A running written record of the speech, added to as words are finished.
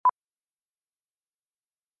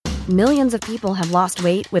Millions of people have lost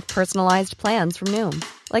weight with personalized plans from Noom.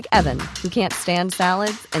 Like Evan, who can't stand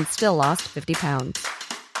salads and still lost 50 pounds.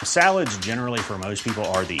 Salads generally for most people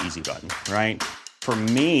are the easy button, right? For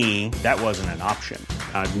me, that wasn't an option.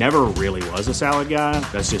 I never really was a salad guy.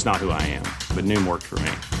 That's just not who I am. But Noom worked for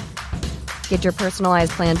me. Get your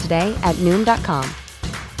personalized plan today at Noom.com.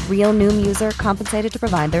 Real Noom user compensated to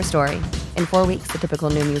provide their story. In 4 weeks, the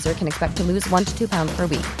typical Noom user can expect to lose 1 to 2 pounds per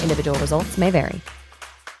week. Individual results may vary.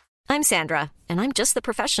 I'm Sandra, and I'm just the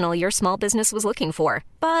professional your small business was looking for.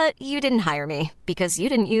 But you didn't hire me because you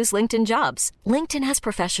didn't use LinkedIn Jobs. LinkedIn has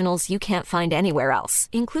professionals you can't find anywhere else,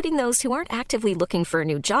 including those who aren't actively looking for a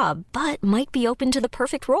new job, but might be open to the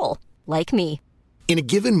perfect role, like me. In a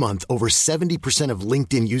given month, over 70% of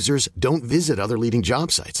LinkedIn users don't visit other leading job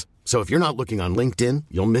sites. So if you're not looking on LinkedIn,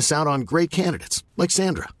 you'll miss out on great candidates like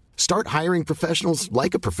Sandra. Start hiring professionals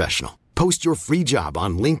like a professional. Post your free job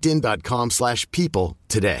on linkedin.com/people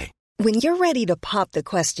today. When you're ready to pop the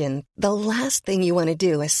question, the last thing you want to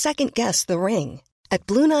do is second-guess the ring. At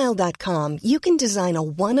BlueNile.com, you can design a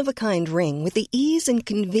one-of-a-kind ring with the ease and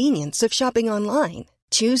convenience of shopping online.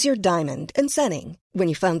 Choose your diamond and setting. When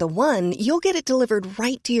you find the one, you'll get it delivered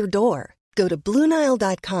right to your door. Go to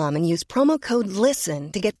BlueNile.com and use promo code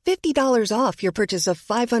LISTEN to get $50 off your purchase of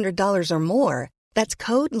 $500 or more. That's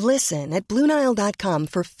code LISTEN at BlueNile.com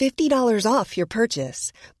for $50 off your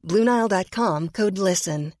purchase. BlueNile.com, code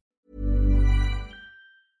LISTEN.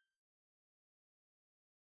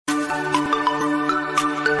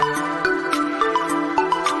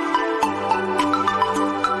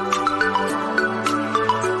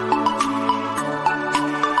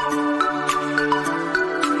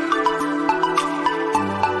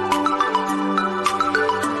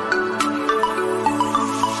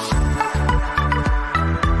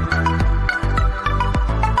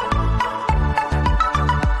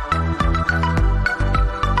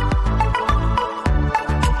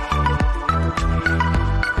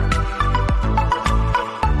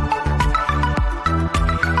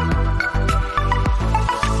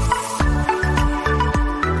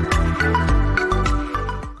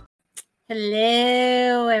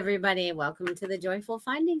 Hello, everybody. Welcome to the Joyful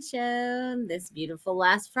Finding Show. This beautiful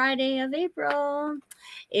last Friday of April.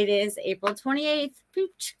 It is April 28th.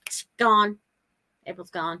 Gone.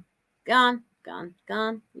 April's gone. Gone.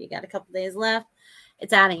 You got a couple days left.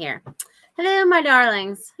 It's out of here. Hello, my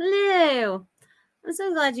darlings. Hello. I'm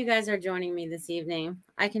so glad you guys are joining me this evening.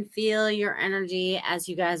 I can feel your energy as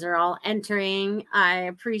you guys are all entering. I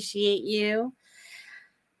appreciate you.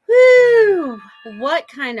 Woo! What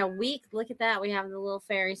kind of week? Look at that. We have the little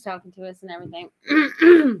fairies talking to us and everything.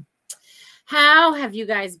 How have you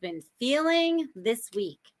guys been feeling this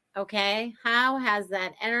week? Okay. How has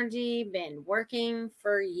that energy been working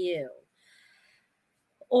for you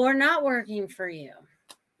or not working for you?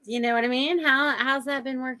 You know what I mean? How's that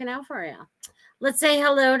been working out for you? Let's say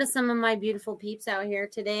hello to some of my beautiful peeps out here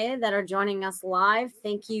today that are joining us live.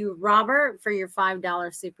 Thank you, Robert, for your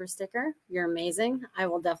 $5 super sticker. You're amazing. I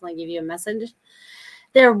will definitely give you a message.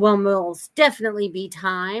 There will most definitely be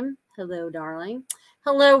time. Hello, darling.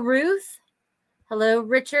 Hello, Ruth. Hello,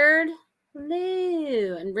 Richard.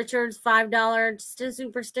 Hello. And Richard's $5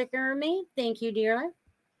 super sticker me. Thank you, dear.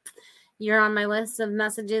 You're on my list of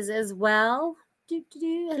messages as well.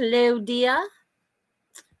 Hello, Dia.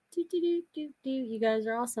 You guys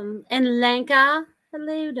are awesome. And Lanka,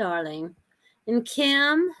 hello, darling. And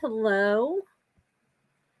Kim, hello.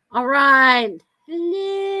 All right.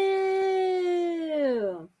 Hello.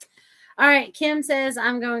 All right. Kim says,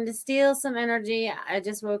 I'm going to steal some energy. I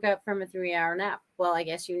just woke up from a 3-hour nap. Well, I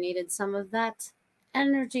guess you needed some of that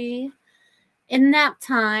energy in nap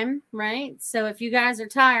time, right? So if you guys are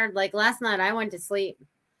tired, like last night, I went to sleep.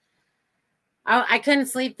 I couldn't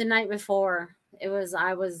sleep the night before. It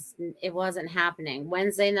wasn't happening.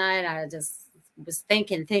 Wednesday night, I just was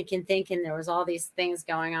thinking. There was all these things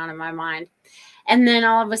going on in my mind. And then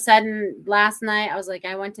all of a sudden last night, I was like,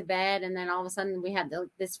 I went to bed. And then all of a sudden we had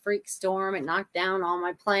this freak storm. It knocked down all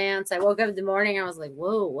my plants. I woke up in the morning. I was like,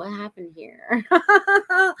 whoa, what happened here?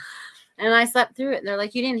 And I slept through it. And they're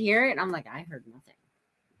like, you didn't hear it? I'm like, I heard nothing.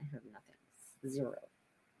 Zero.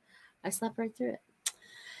 I slept right through it.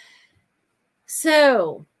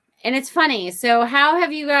 So, and it's funny. So how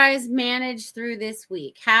have you guys managed through this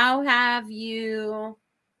week? How have you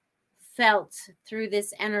felt through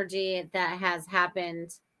this energy that has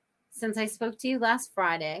happened since I spoke to you last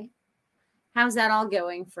Friday? How's that all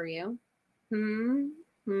going for you?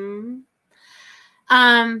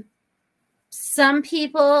 Some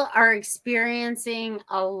people are experiencing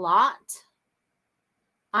a lot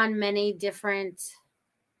on many different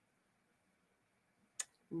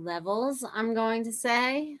levels, I'm going to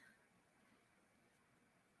say.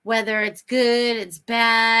 whether it's good, it's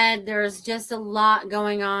bad, there's just a lot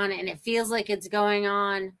going on, and it feels like it's going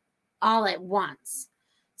on all at once.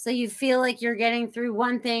 So you feel like you're getting through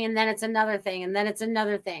one thing, and then it's another thing, and then it's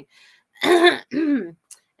another thing.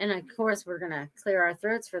 And of course, we're going to clear our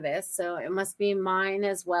throats for this. So it must be mine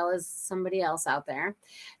as well as somebody else out there.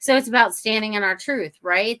 So it's about standing in our truth,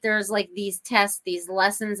 right? There's like these tests, these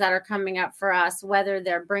lessons that are coming up for us, whether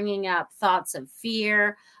they're bringing up thoughts of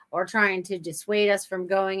fear or trying to dissuade us from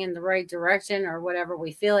going in the right direction or whatever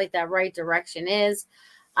we feel like that right direction is.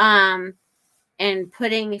 And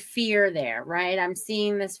putting fear there, right? I'm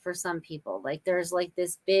seeing this for some people. Like there's like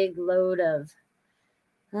this big load of,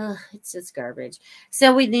 it's just garbage.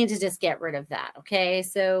 So we need to just get rid of that. Okay.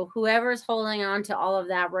 So whoever's holding on to all of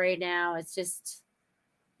that right now, it's just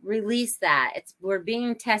release that. We're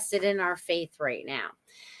being tested in our faith right now.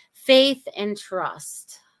 Faith and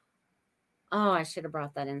trust. Oh, I should have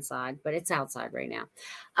brought that inside, but it's outside right now.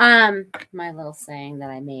 My little saying that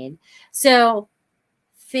I made. So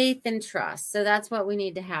faith and trust. So that's what we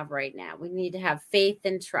need to have right now. We need to have faith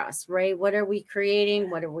and trust, right? What are we creating?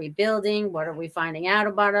 What are we building? What are we finding out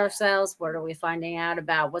about ourselves? What are we finding out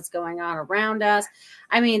about what's going on around us?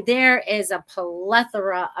 I mean, there is a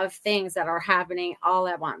plethora of things that are happening all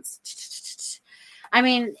at once. I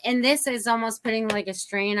mean, and this is almost putting like a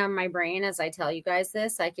strain on my brain as I tell you guys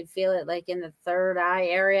this. I could feel it like in the third eye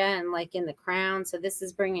area and like in the crown. So this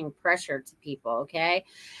is bringing pressure to people. Okay.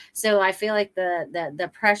 So I feel like the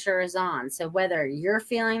pressure is on. So whether you're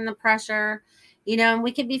feeling the pressure, and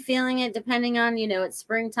we could be feeling it depending on, it's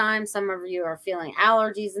springtime. Some of you are feeling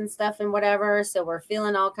allergies and stuff and whatever. So we're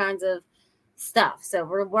feeling all kinds of stuff. So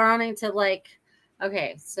we're wanting to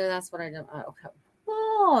okay. So that's what I do. Okay.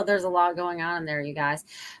 Oh, there's a lot going on in there, you guys.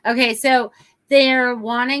 Okay, so they're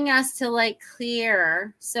wanting us to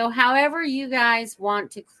clear. So however you guys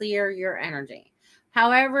want to clear your energy,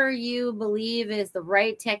 however you believe is the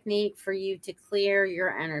right technique for you to clear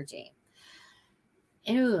your energy.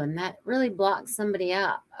 Ew, and that really blocks somebody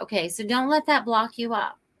up. Okay, so don't let that block you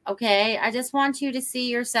up. Okay, I just want you to see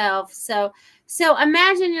yourself. So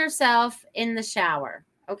imagine yourself in the shower.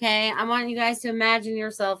 Okay, I want you guys to imagine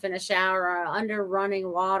yourself in a shower or under running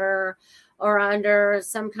water or under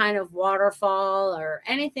some kind of waterfall or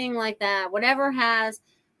anything like that. Whatever has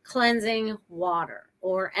cleansing water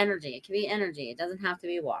or energy. It can be energy. It doesn't have to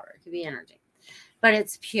be water. It could be energy. But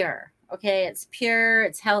it's pure. Okay, it's pure.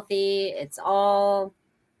 It's healthy. It's all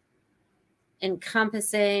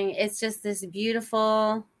encompassing. It's just this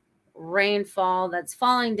beautiful rainfall that's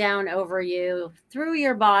falling down over you, through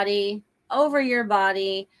your body, over your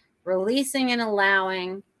body, releasing and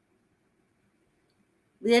allowing.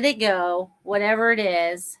 Let it go, whatever it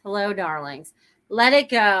is. Hello, darlings. Let it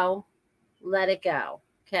go. Let it go.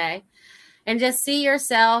 Okay. And just see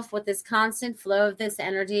yourself with this constant flow of this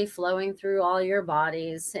energy flowing through all your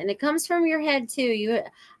bodies. And it comes from your head too.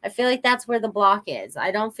 I feel like that's where the block is.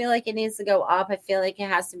 I don't feel like it needs to go up. I feel like it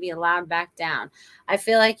has to be allowed back down. I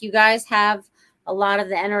feel like you guys have a lot of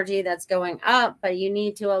the energy that's going up, but you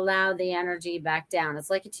need to allow the energy back down. It's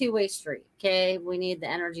like a two-way street. Okay. We need the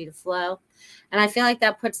energy to flow. And I feel like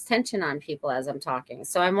that puts tension on people as I'm talking.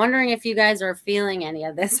 So I'm wondering if you guys are feeling any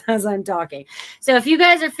of this as I'm talking. So if you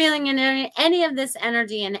guys are feeling any of this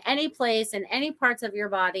energy in any place, in any parts of your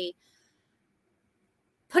body,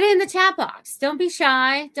 put it in the chat box. Don't be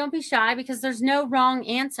shy. Don't be shy because there's no wrong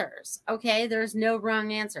answers. Okay. There's no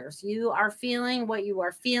wrong answers. You are feeling what you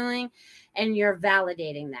are feeling and you're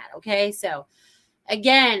validating that. Okay. So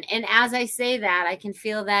again, and as I say that, I can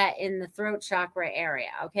feel that in the throat chakra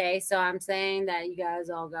area. Okay. So I'm saying that you guys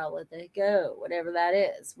all got to let it go, whatever that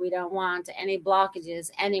is. We don't want any blockages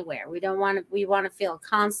anywhere. We want to feel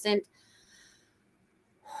constant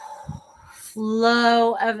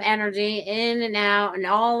flow of energy in and out and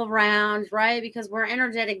all around, right? Because we're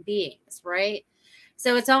energetic beings, right?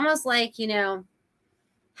 So it's almost like,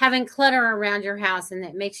 having clutter around your house and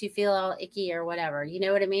it makes you feel all icky or whatever. You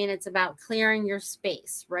know what I mean? It's about clearing your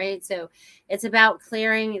space, right? So it's about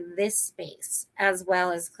clearing this space as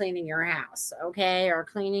well as cleaning your house, okay? Or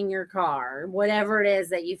cleaning your car, whatever it is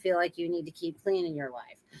that you feel like you need to keep clean in your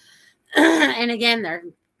life. And again, they're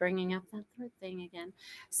bringing up that third thing again.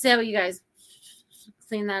 So you guys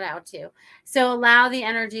clean that out too. So allow the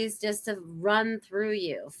energies just to run through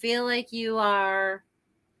you. Feel like you are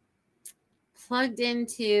plugged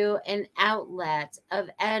into an outlet of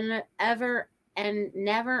never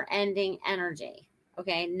ending energy.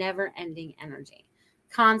 Okay. Never ending energy,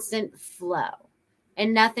 constant flow,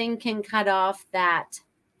 and nothing can cut off that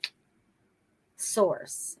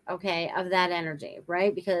source, okay, of that energy,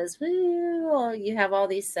 right? Because you have all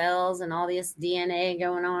these cells and all this DNA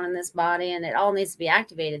going on in this body, and it all needs to be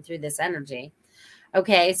activated through this energy.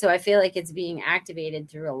 Okay, so I feel like it's being activated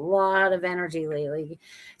through a lot of energy lately.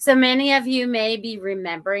 So many of you may be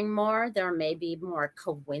remembering more. There may be more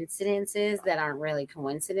coincidences that aren't really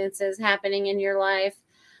coincidences happening in your life.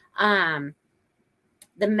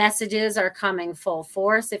 The messages are coming full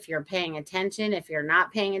force if you're paying attention. If you're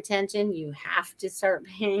not paying attention, you have to start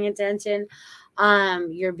paying attention.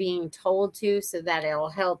 You're being told to, so that it'll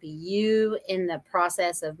help you in the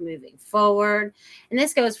process of moving forward. And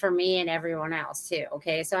this goes for me and everyone else too.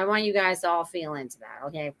 Okay. So I want you guys to all feel into that.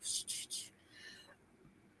 Okay.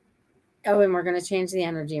 Oh, and we're going to change the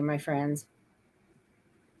energy, my friends.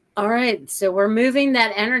 All right. So we're moving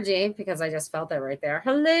that energy because I just felt that right there.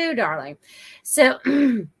 Hello, darling. So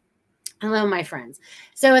hello, my friends.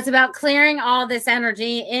 So it's about clearing all this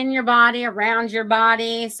energy in your body, around your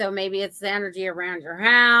body. So maybe it's the energy around your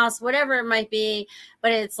house, whatever it might be.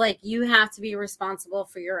 But it's like you have to be responsible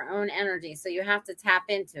for your own energy. So you have to tap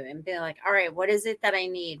into it and be like, all right, what is it that I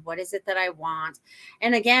need? What is it that I want?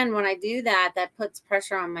 And again, when I do that, that puts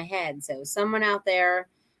pressure on my head. So someone out there,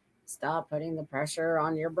 stop putting the pressure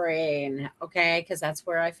on your brain, okay? Because that's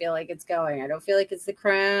where I feel like it's going. I don't feel like it's the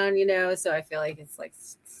crown, so I feel like it's like...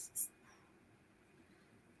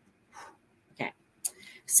 Okay.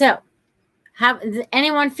 So, have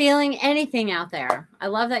anyone feeling anything out there? I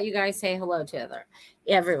love that you guys say hello to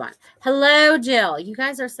everyone. Hello, Jill. You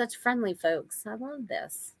guys are such friendly folks. I love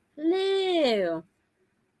this. Hello.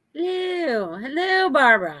 Hello. Hello,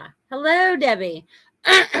 Barbara. Hello, Debbie.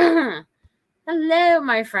 Hello,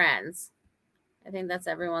 my friends. I think that's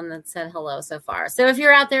everyone that said hello so far. So if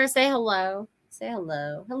you're out there, say hello. Say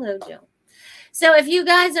hello. Hello, Jill. So if you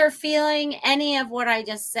guys are feeling any of what I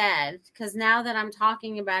just said, because now that I'm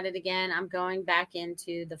talking about it again, I'm going back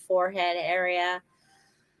into the forehead area.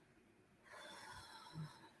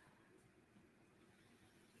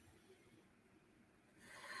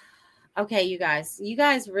 Okay, you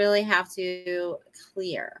guys really have to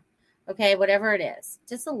clear. Okay, whatever it is,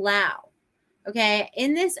 just allow. Okay,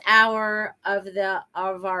 in this hour of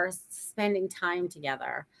our spending time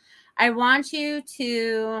together, I want you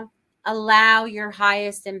to allow your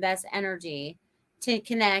highest and best energy to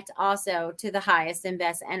connect also to the highest and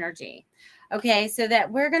best energy. Okay, so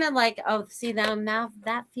that we're going to see now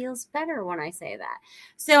that feels better when I say that.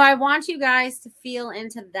 So I want you guys to feel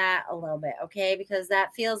into that a little bit, okay? Because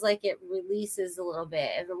that feels like it releases a little bit.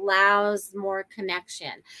 It allows more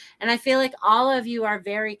connection. And I feel like all of you are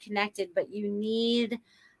very connected, but you need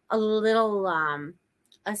a little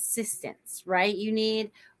assistance, right? You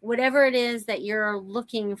need whatever it is that you're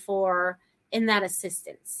looking for in that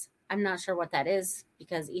assistance. I'm not sure what that is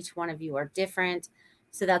because each one of you are different.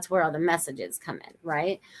 So that's where all the messages come in,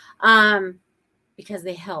 right? Because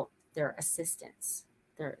they help their assistance.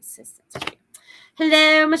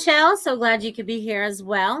 Hello, Michelle. So glad you could be here as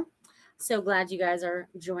well. So glad you guys are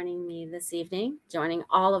joining me this evening, joining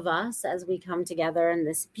all of us as we come together in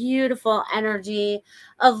this beautiful energy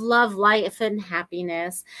of love, life, and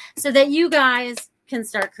happiness so that you guys can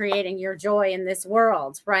start creating your joy in this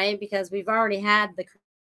world, right? Because we've already had the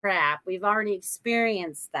crap. We've already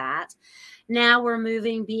experienced that. Now we're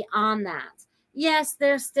moving beyond that. Yes,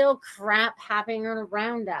 there's still crap happening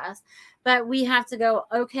around us, but we have to go,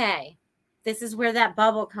 okay, this is where that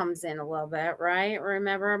bubble comes in a little bit, right?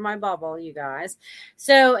 Remember my bubble, you guys.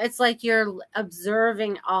 So it's like you're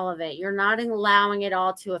observing all of it. You're not allowing it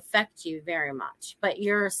all to affect you very much, but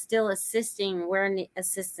you're still assisting where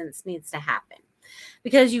assistance needs to happen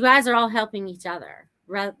because you guys are all helping each other.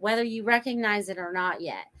 Whether you recognize it or not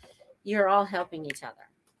yet, you're all helping each other.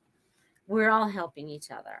 We're all helping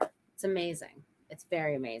each other. It's amazing. It's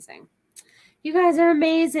very amazing. You guys are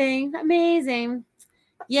amazing. Amazing.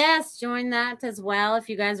 Yes, join that as well. If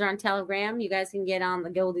you guys are on Telegram, you guys can get on the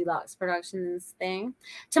Goldilocks Productions thing.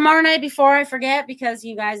 Tomorrow night, before I forget, because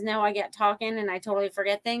you guys know I get talking and I totally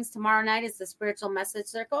forget things. Tomorrow night is the Spiritual Message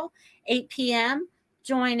Circle, 8 p.m.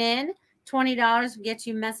 Join in. $20 will get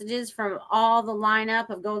you messages from all the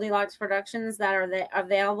lineup of Goldilocks Productions that are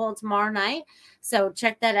available tomorrow night. So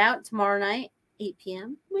check that out tomorrow night, 8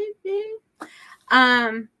 p.m.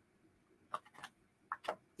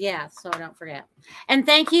 Yeah, so don't forget. And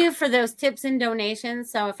thank you for those tips and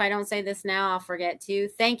donations. So if I don't say this now, I'll forget to.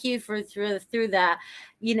 Thank you for through the,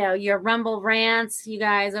 your Rumble rants, you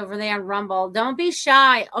guys over there on Rumble. Don't be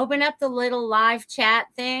shy. Open up the little live chat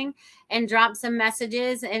thing and drop some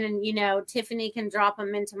messages, and Tiffany can drop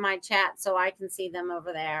them into my chat so I can see them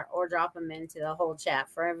over there, or drop them into the whole chat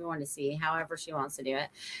for everyone to see, however she wants to do it.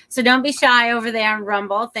 So don't be shy over there on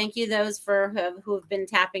Rumble. Thank you those who have been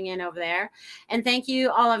tapping in over there, and thank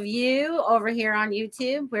you all of you over here on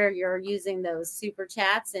YouTube where you're using those super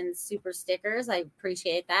chats and super stickers. I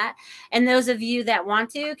appreciate that. And those of you that want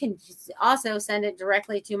to can also send it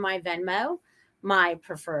directly to my Venmo, my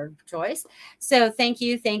preferred choice. So thank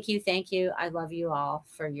you. I love you all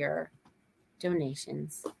for your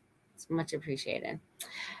donations. It's much appreciated.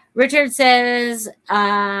 Richard says,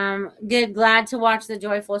 good, glad to watch the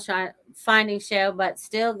Joyful Finding show, but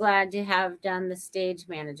still glad to have done the stage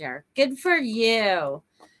manager. Good for you.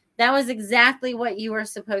 That was exactly what you were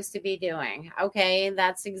supposed to be doing. Okay,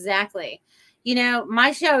 that's exactly.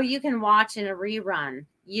 My show you can watch in a rerun.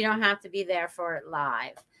 You don't have to be there for it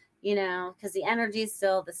live. Because the energy is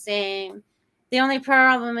still the same. The only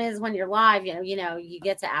problem is when you're live, you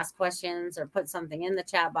get to ask questions or put something in the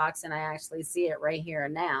chat box, and I actually see it right here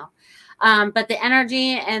and now. But the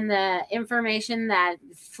energy and the information that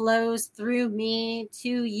flows through me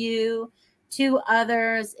to you, to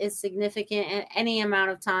others, is significant at any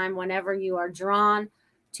amount of time whenever you are drawn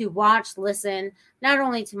to watch, listen, not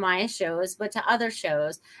only to my shows, but to other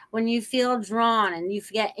shows. When you feel drawn and you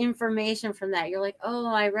get information from that, you're like, oh,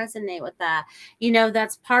 I resonate with that.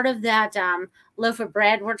 That's part of that loaf of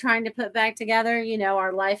bread we're trying to put back together.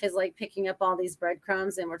 Our life is like picking up all these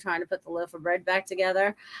breadcrumbs and we're trying to put the loaf of bread back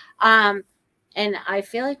together. And I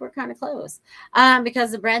feel like we're kind of close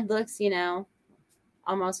because the bread looks,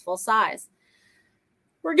 almost full size.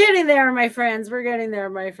 We're getting there, my friends.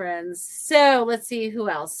 So let's see who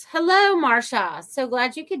else. Hello, Marsha. So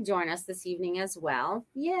glad you could join us this evening as well.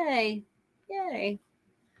 Yay.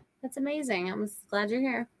 That's amazing. I'm glad you're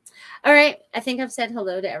here. All right. I think I've said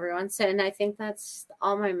hello to everyone. And I think that's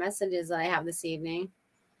all my messages I have this evening.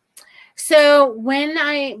 So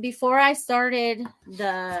before I started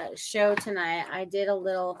the show tonight, I did a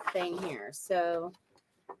little thing here. So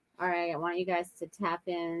all right, I want you guys to tap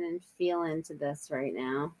in and feel into this right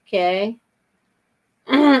now. Okay.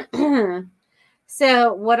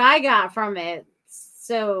 So what I got from it,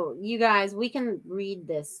 so you guys, we can read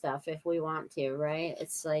this stuff if we want to, right?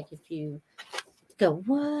 It's like if you go,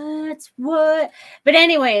 what? But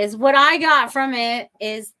anyways, what I got from it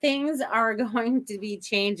is things are going to be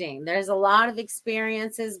changing. There's a lot of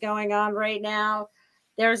experiences going on right now.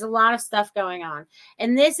 There's a lot of stuff going on.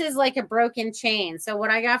 And this is like a broken chain. So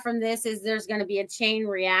what I got from this is there's going to be a chain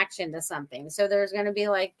reaction to something. So there's going to be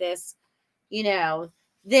like this,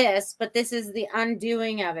 but this is the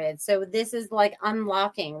undoing of it. So this is like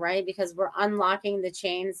unlocking, right? Because we're unlocking the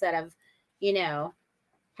chains that have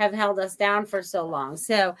held us down for so long.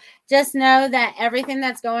 So just know that everything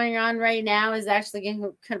that's going on right now is actually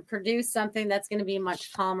going to produce something that's going to be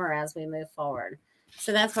much calmer as we move forward.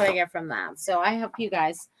 So that's what I get from that. So I hope you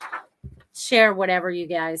guys share whatever you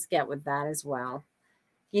guys get with that as well.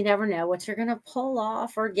 You never know what you're going to pull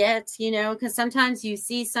off or get, because sometimes you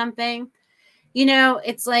see something,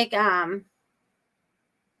 it's like, how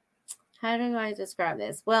do I describe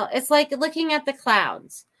this? Well, it's like looking at the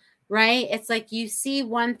clouds, right? It's like you see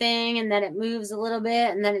one thing and then it moves a little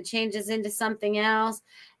bit and then it changes into something else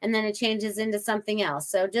and then it changes into something else.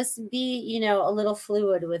 So just be, a little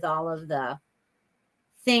fluid with all of the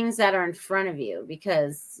things that are in front of you,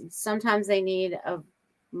 because sometimes they need a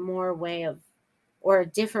more way of, or a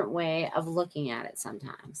different way of looking at it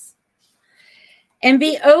sometimes. And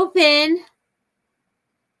be open.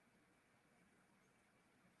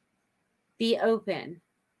 Be open.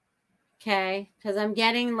 Okay? Because I'm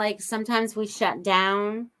getting like sometimes we shut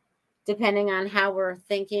down depending on how we're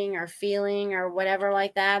thinking or feeling or whatever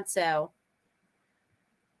like that. So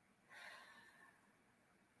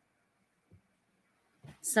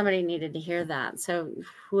somebody needed to hear that. So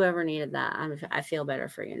whoever needed that, I feel better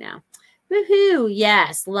for you now. Woohoo.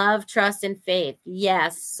 Yes. Love, trust, and faith.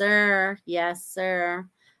 Yes, sir. Yes, sir.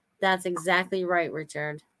 That's exactly right,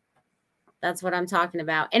 Richard. That's what I'm talking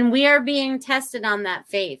about. And we are being tested on that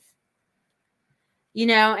faith.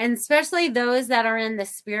 And especially those that are in the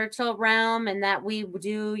spiritual realm and that we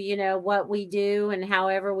do, what we do and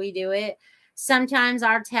however we do it. Sometimes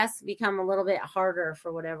our tests become a little bit harder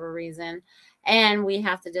for whatever reason. And we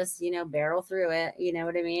have to just, barrel through it. You know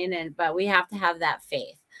what I mean? But we have to have that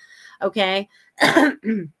faith. Okay.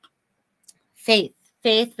 Faith.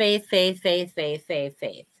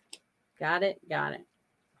 Got it.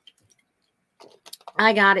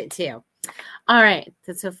 I got it too. All right.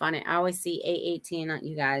 That's so funny. I always see 818 on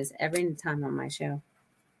you guys every time on my show.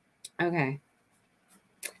 Okay.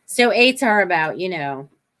 So 8s are about,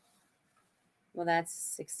 Well, that's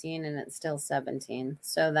 16 and it's still 17.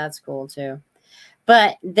 So that's cool too.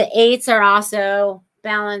 But the 8s are also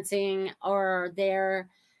balancing, or they're,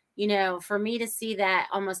 for me to see that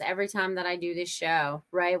almost every time that I do this show,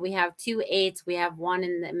 right? We have 2 8s, we have 1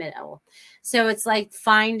 in the middle. So it's like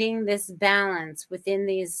finding this balance within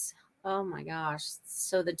these, oh my gosh.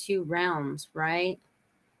 So the 2 realms, right?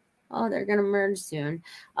 Oh, they're going to merge soon.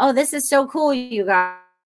 Oh, this is so cool, you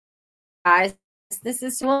guys. This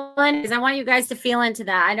is one because I want you guys to feel into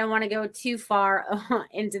that. I don't want to go too far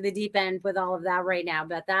into the deep end with all of that right now,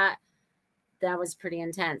 but that was pretty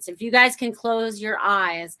intense. If you guys can close your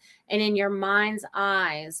eyes, and in your mind's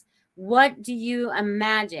eyes, what do you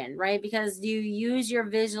imagine, right? Because do you use your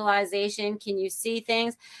visualization? Can you see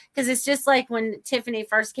things? Because it's just like when Tiffany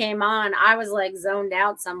first came on, I was like zoned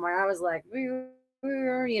out somewhere. I was like,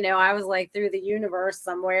 I was like through the universe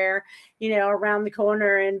somewhere, around the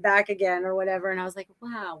corner and back again or whatever. And I was like,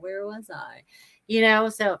 wow, where was I?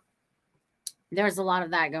 So there's a lot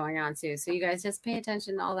of that going on too. So you guys just pay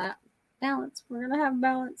attention to all that. Balance. We're going to have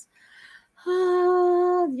balance.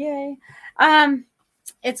 Oh, yay.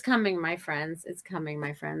 It's coming, my friends. It's coming,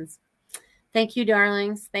 my friends. Thank you,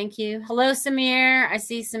 darlings. Thank you. Hello, Samir. I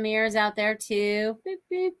see Samir's out there too. Boop,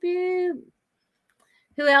 boop, boop.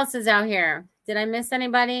 Who else is out here? Did I miss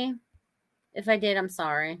anybody? If I did, I'm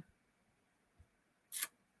sorry.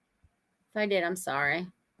 If I did, I'm sorry.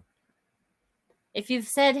 If you've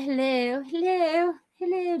said hello,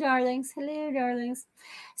 darlings. Hello, darlings.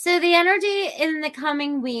 So the energy in the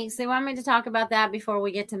coming weeks, they want me to talk about that before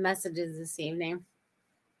we get to messages this evening.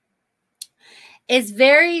 It's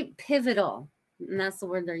very pivotal. And that's the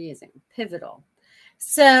word they're using. Pivotal.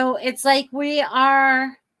 So it's like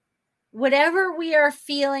whatever we are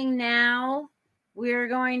feeling now, we're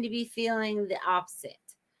going to be feeling the opposite.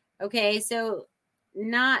 Okay. So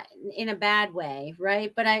not in a bad way,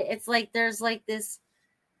 right? But it's like there's like this.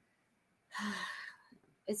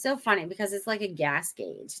 It's so funny because it's like a gas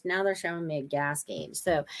gauge. Now they're showing me a gas gauge.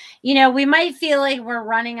 So, we might feel like we're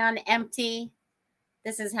running on empty.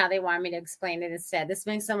 This is how they want me to explain it instead. This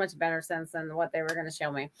makes so much better sense than what they were going to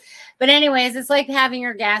show me. But anyways, it's like having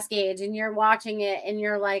your gas gauge and you're watching it and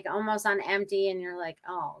you're like almost on empty and you're like,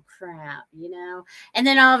 oh crap, and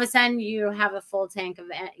then all of a sudden you have a full tank of,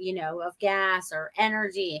 of gas or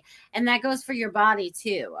energy. And that goes for your body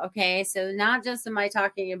too. Okay. So not just am I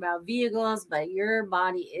talking about vehicles, but your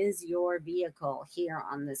body is your vehicle here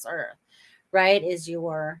on this earth, right? It is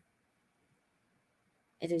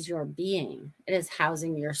your being. It is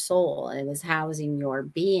housing your soul. It is housing your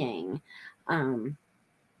being,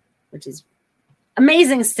 which is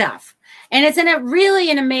amazing stuff. And it's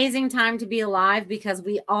really an amazing time to be alive because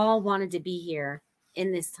we all wanted to be here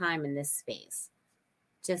in this time, in this space.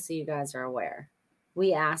 Just so you guys are aware.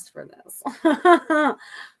 We asked for this.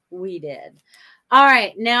 We did. All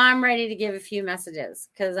right. Now I'm ready to give a few messages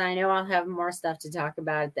because I know I'll have more stuff to talk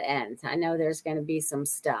about at the end. I know there's going to be some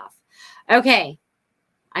stuff. Okay.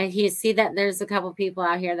 I see that there's a couple people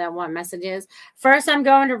out here that want messages. First, I'm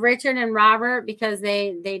going to Richard and Robert because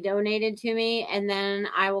they donated to me, and then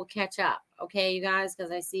I will catch up. Okay, you guys, because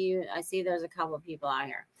I see there's a couple of people out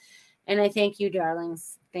here. And I thank you,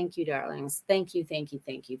 darlings. Thank you, darlings. Thank you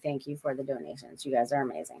for the donations. You guys are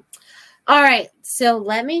amazing. All right, so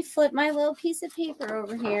let me flip my little piece of paper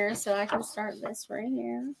over here so I can start this right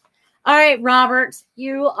here. All right, Robert,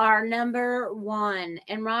 you are number 1.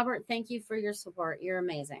 And Robert, thank you for your support. You're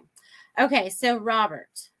amazing. Okay, so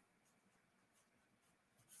Robert.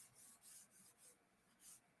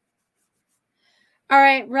 All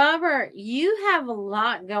right, Robert, you have a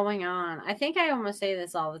lot going on. I think I almost say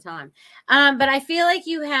this all the time. But I feel like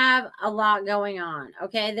you have a lot going on.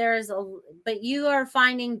 Okay, but you are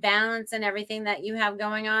finding balance in everything that you have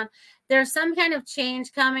going on. There's some kind of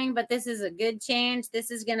change coming, but this is a good change.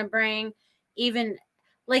 This is going to bring even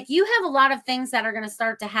like you have a lot of things that are going to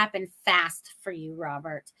start to happen fast for you,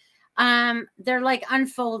 Robert. They're like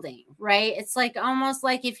unfolding, right? It's like almost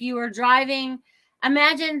like if you were driving.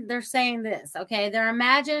 Imagine they're saying this, okay?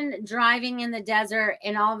 Imagine driving in the desert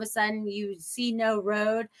and all of a sudden you see no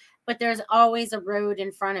road, but there's always a road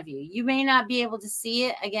in front of you. You may not be able to see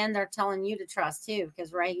it. Again, they're telling you to trust too,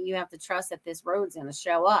 because, right, you have to trust that this road's going to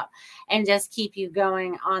show up and just keep you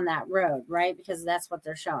going on that road, right? Because that's what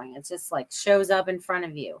they're showing. It's just like shows up in front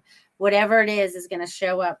of you. Whatever it is going to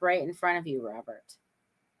show up right in front of you, Robert.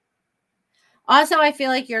 Also, I feel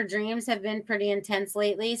like your dreams have been pretty intense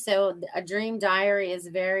lately. So a dream diary is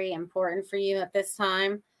very important for you at this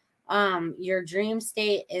time. Your dream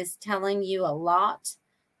state is telling you a lot.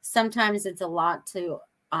 Sometimes it's a lot to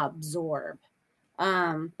absorb.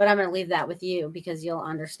 But I'm going to leave that with you because you'll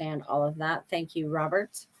understand all of that. Thank you,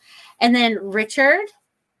 Robert. And then Richard,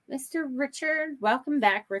 Mr. Richard, welcome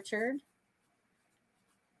back, Richard.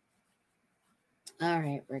 All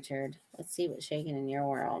right, Richard, let's see what's shaking in your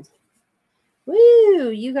world.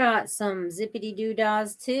 Woo, you got some zippity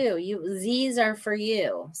doo-dahs too. Z's are for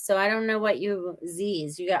you. So I don't know what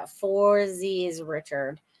Z's. You got 4 Z's,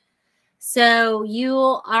 Richard. So you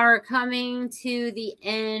are coming to the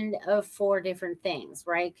end of 4 different things,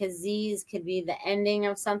 right? Because Z's could be the ending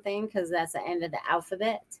of something because that's the end of the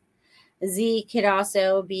alphabet. Z could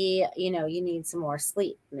also be, you need some more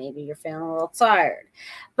sleep. Maybe you're feeling a little tired.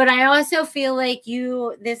 But I also feel like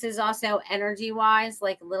this is also energy-wise,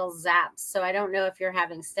 like little zaps. So I don't know if you're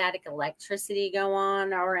having static electricity go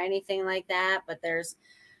on or anything like that, but there's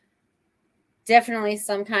definitely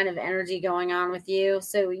some kind of energy going on with you.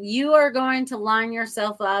 So you are going to line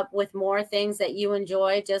yourself up with more things that you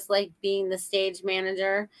enjoy, just like being the stage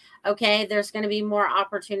manager. Okay. There's going to be more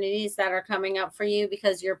opportunities that are coming up for you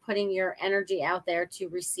because you're putting your energy out there to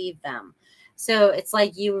receive them. So it's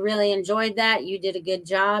like you really enjoyed that. You did a good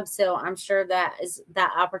job. So I'm sure that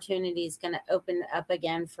opportunity is going to open up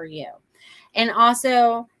again for you. And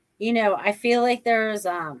also, I feel like there's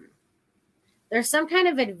some kind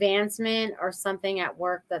of advancement or something at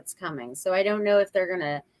work that's coming. So I don't know if they're going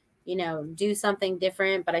to, do something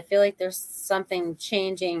different, but I feel like there's something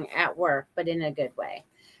changing at work, but in a good way.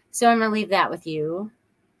 So I'm going to leave that with you,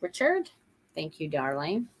 Richard. Thank you,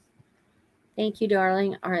 darling. Thank you,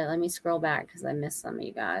 darling. All right, let me scroll back because I missed some of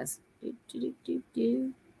you guys.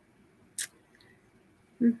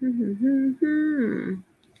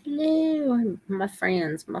 Hello, my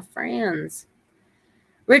friends.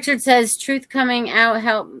 Richard says, truth coming out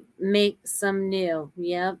help make some new.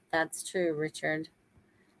 Yep, that's true, Richard.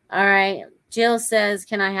 All right. Jill says,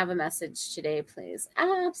 can I have a message today, please?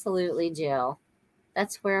 Absolutely, Jill.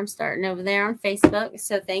 That's where I'm starting, over there on Facebook.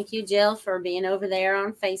 So thank you, Jill, for being over there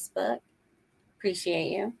on Facebook.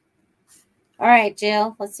 Appreciate you. All right,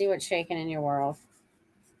 Jill, let's see what's shaking in your world.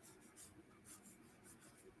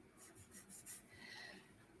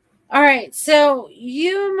 All right. So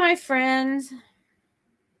you, my friend.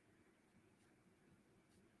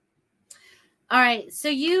 All right. So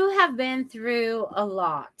you have been through a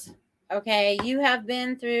lot. Okay. You have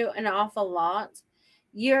been through an awful lot.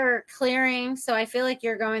 You're clearing. So I feel like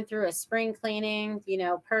you're going through a spring cleaning,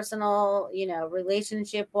 personal,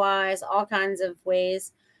 relationship wise, all kinds of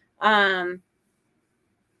ways. I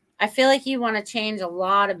feel like you want to change a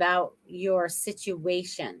lot about your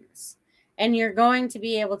situations. And you're going to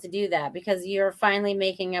be able to do that because you're finally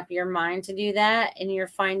making up your mind to do that and you're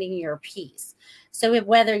finding your peace. So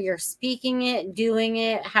whether you're speaking it, doing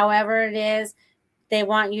it, however it is, they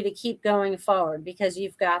want you to keep going forward because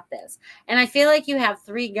you've got this. And I feel like you have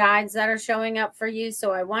 3 guides that are showing up for you.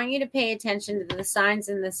 So I want you to pay attention to the signs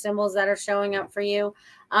and the symbols that are showing up for you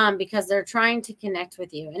because they're trying to connect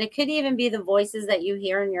with you. And it could even be the voices that you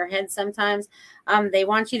hear in your head sometimes. They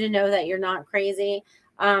want you to know that you're not crazy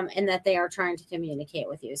and that they are trying to communicate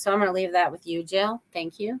with you. So I'm going to leave that with you, Jill.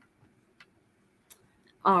 Thank you.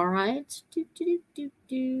 All right.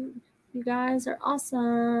 You guys are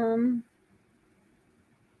awesome.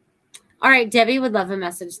 All right, Debbie would love a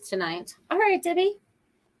message tonight. All right, Debbie.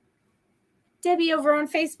 Debbie over on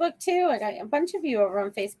Facebook too. I got a bunch of you over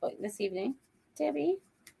on Facebook this evening. Debbie.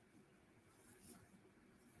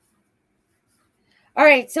 All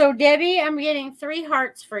right, so Debbie, I'm getting 3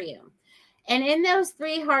 hearts for you. And in those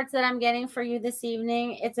 3 hearts that I'm getting for you this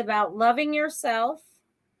evening, it's about loving yourself,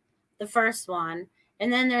 the first one.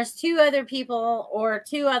 And then there's 2 other people or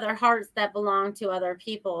 2 other hearts that belong to other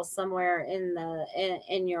people somewhere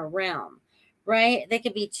in your realm, right? They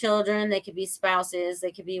could be children, they could be spouses,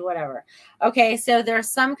 they could be whatever. Okay, so there's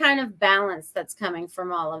some kind of balance that's coming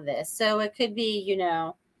from all of this. So it could be,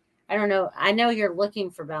 I don't know. I know you're looking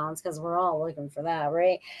for balance because we're all looking for that,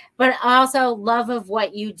 right? But also love of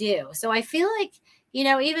what you do. So I feel like,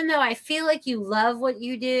 even though I feel like you love what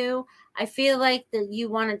you do, I feel like that you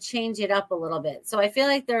want to change it up a little bit. So I feel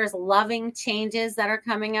like there's loving changes that are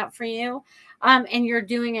coming up for you. And you're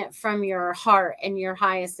doing it from your heart and your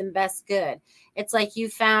highest and best good. It's like you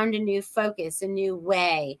found a new focus, a new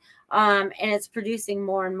way. And it's producing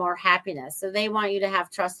more and more happiness. So they want you to have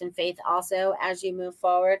trust and faith also as you move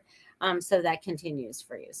forward. So that continues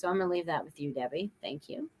for you. So I'm going to leave that with you, Debbie. Thank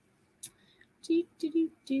you.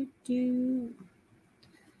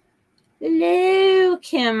 Hello,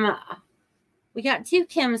 Kim. We got 2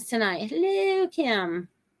 Kims tonight. Hello, Kim.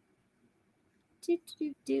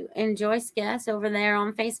 And Joyce Guess over there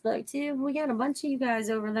on Facebook too. We got a bunch of you guys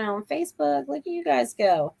over there on Facebook. Look at you guys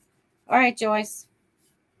go. All right, Joyce.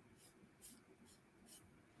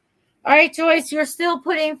 All right, Joyce, you're still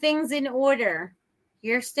putting things in order.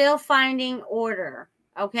 You're still finding order.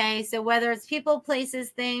 Okay, so whether it's people, places,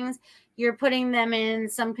 things, you're putting them in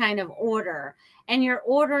some kind of order, and you're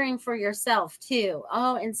ordering for yourself too.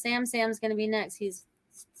 Oh, and Sam's going to be next. He's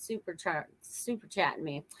super chatting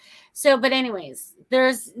me. So, but anyways,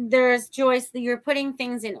 there's Joyce. You're putting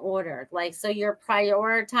things in order, like, so you're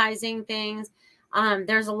prioritizing things.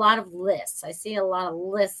 There's a lot of lists. I see a lot of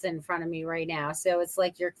lists in front of me right now. So it's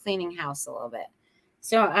like you're cleaning house a little bit.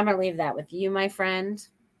 So I'm going to leave that with you, my friend.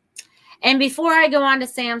 And before I go on to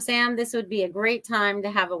Sam, this would be a great time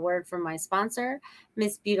to have a word from my sponsor,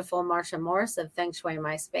 Miss Beautiful Marsha Morse of Feng Shui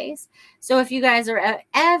My Space. So if you guys are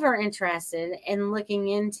ever interested in looking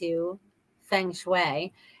into Feng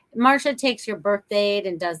Shui, Marsha takes your birth date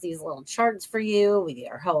and does these little charts for you with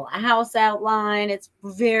your whole house outline. It's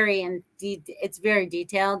very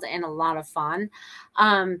detailed and a lot of fun.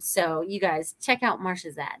 So you guys check out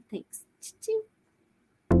Marsha's ad. Thanks.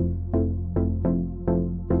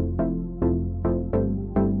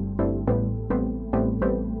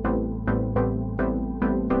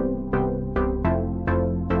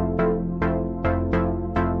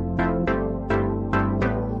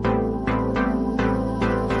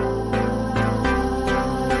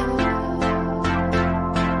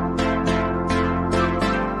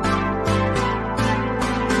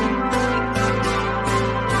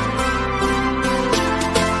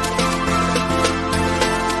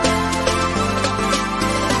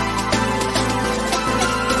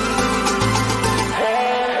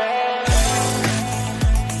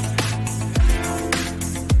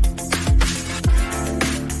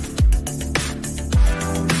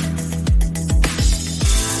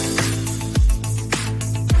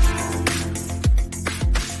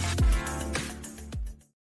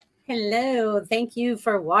 Hello, thank you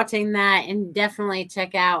for watching that, and definitely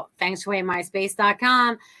check out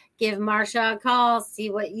fengshuimyspace.com. Give Marsha a call, see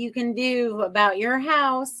what you can do about your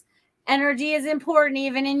house. Energy is important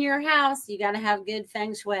even in your house. You got to have good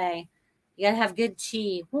feng shui. You got to have good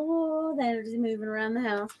chi. Whoa, the energy's moving around the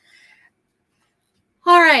house.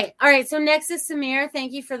 All right. So next is Samir.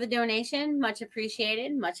 Thank you for the donation. Much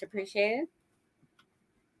appreciated.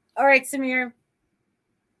 All right, Samir.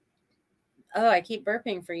 Oh, I keep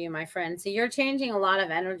burping for you, my friend. So you're changing a lot of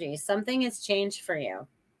energy. Something has changed for you.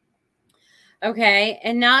 Okay.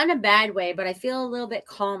 And not in a bad way, but I feel a little bit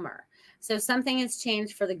calmer. So something has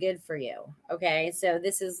changed for the good for you. Okay. So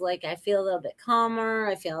this is like, I feel a little bit calmer.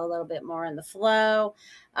 I feel a little bit more in the flow.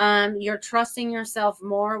 You're trusting yourself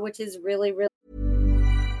more, which is really, really.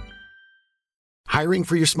 Hiring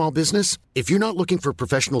for your small business? If you're not looking for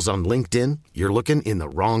professionals on LinkedIn, you're looking in the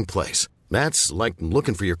wrong place. That's like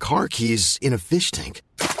looking for your car keys in a fish tank.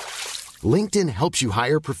 LinkedIn helps you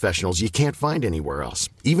hire professionals you can't find anywhere else,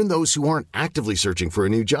 even those who aren't actively searching for a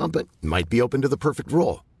new job but might be open to the perfect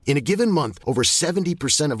role. In a given month, over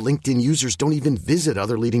 70% of LinkedIn users don't even visit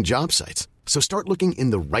other leading job sites. So start looking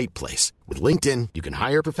in the right place. With LinkedIn, you can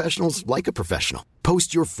hire professionals like a professional.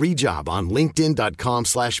 Post your free job on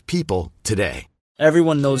linkedin.com/people today.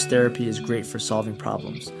 Everyone knows therapy is great for solving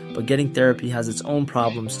problems, but getting therapy has its own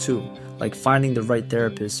problems too, like finding the right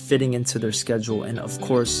therapist, fitting into their schedule, and of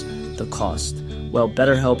course, the cost. Well,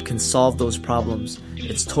 BetterHelp can solve those problems.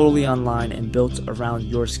 It's totally online and built around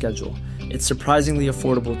your schedule. It's surprisingly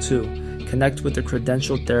affordable too. Connect with a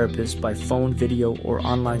credentialed therapist by phone, video, or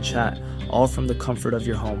online chat, all from the comfort of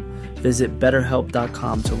your home. Visit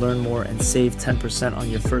BetterHelp.com to learn more and save 10%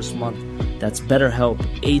 on your first month. That's BetterHelp,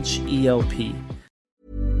 H-E-L-P.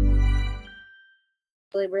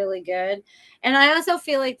 Really, really good. And I also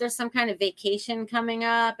feel like there's some kind of vacation coming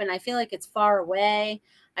up, and I feel like it's far away.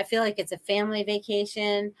 I feel like it's a family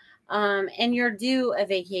vacation. And you're due a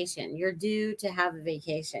vacation. You're due to have a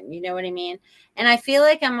vacation. You know what I mean? And I feel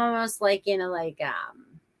like I'm almost like in a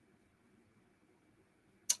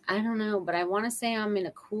I don't know, but I want to say I'm in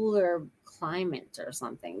a cooler climate or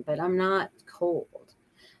something, but I'm not cold.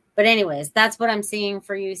 But anyways, that's what I'm seeing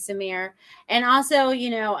for you, Samir. And also,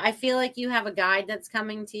 I feel like you have a guide that's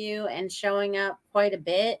coming to you and showing up quite a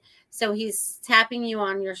bit. So he's tapping you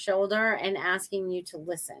on your shoulder and asking you to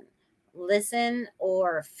listen. Listen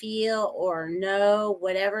or feel or know,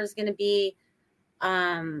 whatever is going to be,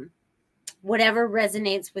 whatever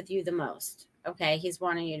resonates with you the most. Okay. He's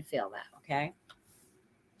wanting you to feel that. Okay.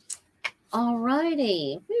 All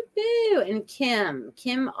righty. Woo-hoo. And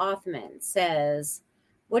Kim Othman says,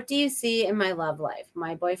 what do you see in my love life?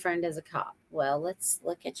 My boyfriend is a cop. Well, let's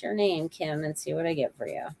look at your name, Kim, and see what I get for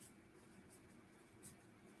you.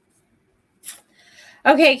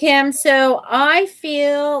 Okay, Kim. So I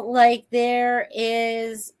feel like there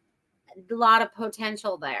is a lot of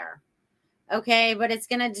potential there. Okay, but it's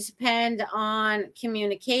going to depend on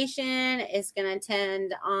communication. It's going to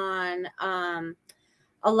depend on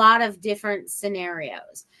a lot of different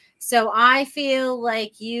scenarios. So I feel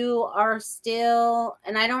like you are still,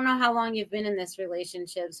 and I don't know how long you've been in this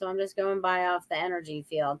relationship, so I'm just going by off the energy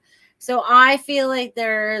field. So I feel like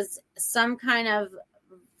there's some kind of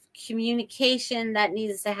communication that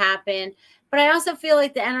needs to happen, but I also feel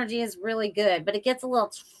like the energy is really good, but it gets a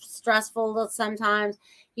little stressful sometimes,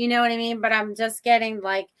 you know what I mean? But I'm just getting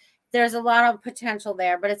like, there's a lot of potential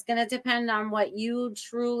there, but it's going to depend on what you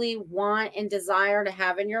truly want and desire to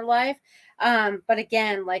have in your life. But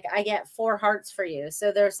again, like I get 4 hearts for you.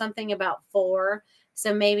 So there's something about 4.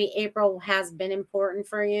 So maybe April has been important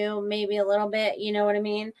for you, maybe a little bit, you know what I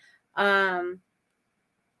mean?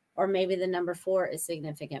 Or maybe the number 4 is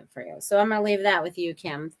significant for you. So I'm going to leave that with you,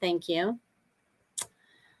 Kim. Thank you.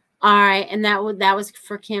 All right, and that was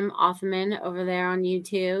for Kim Othman over there on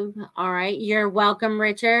YouTube. All right, you're welcome,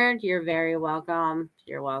 Richard. You're very welcome.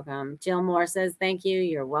 You're welcome. Jill Moore says thank you.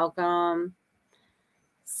 You're welcome.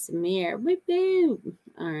 Samir, boop, boop.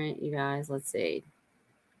 All right, you guys, let's see.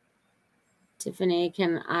 Tiffany,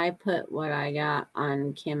 can I put what I got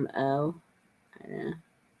on Kim O? I don't know.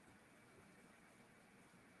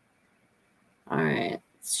 All right,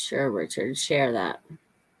 sure, Richard, share that.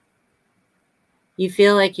 You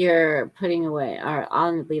feel like you're putting away. All right,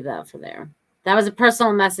 I'll leave that for there. That was a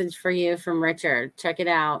personal message for you from Richard. Check it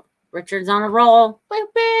out. Richard's on a roll. Boop,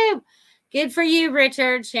 boop. Good for you,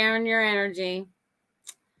 Richard, sharing your energy.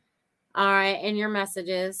 All right, and your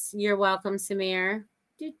messages. You're welcome, Samir.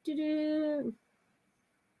 Doo-doo-doo.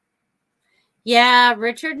 Yeah,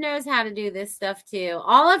 Richard knows how to do this stuff too.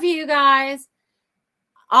 All of you guys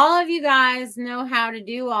know how to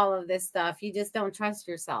do all of this stuff. You just don't trust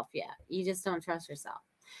yourself yet. You just don't trust yourself.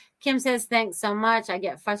 Kim says, thanks so much. I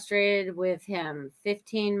get frustrated with him.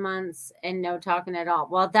 15 months and no talking at all.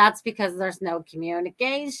 Well, that's because there's no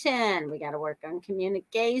communication. We got to work on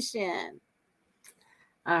communication.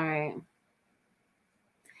 All right.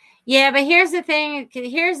 Yeah, but here's the thing.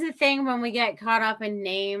 Here's the thing when we get caught up in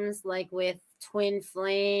names like with twin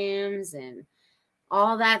flames and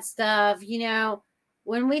all that stuff, you know,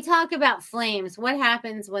 when we talk about flames, what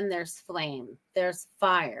happens when there's flame? There's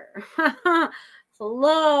fire.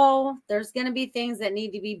 Hello. There's going to be things that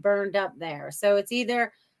need to be burned up there. So it's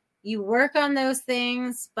either you work on those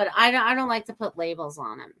things, but I don't like to put labels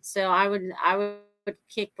on them. So I would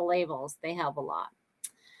kick the labels. They help a lot.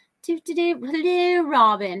 Hello,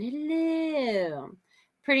 Robin. Hello.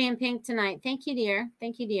 Pretty in pink tonight. Thank you, dear.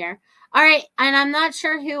 Thank you, dear. All right. And I'm not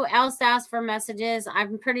sure who else asked for messages.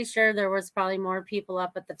 I'm pretty sure there was probably more people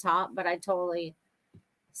up at the top, but I totally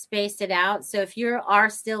spaced it out. So if you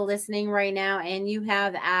are still listening right now and you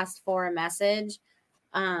have asked for a message,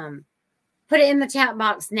 put it in the chat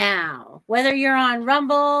box now. Whether you're on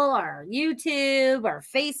Rumble or YouTube or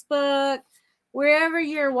Facebook, wherever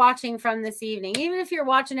you're watching from this evening, even if you're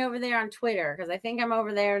watching over there on Twitter, because I think I'm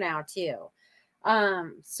over there now too.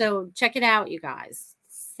 So check it out, you guys.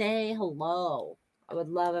 Say hello. I would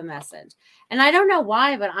love a message. And I don't know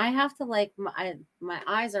why, but I have to like, my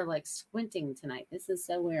eyes are like squinting tonight. This is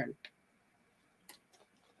so weird.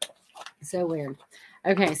 So weird.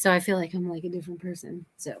 Okay. So I feel like I'm like a different person.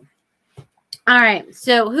 So, all right.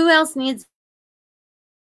 So who else needs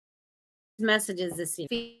messages this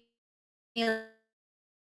evening?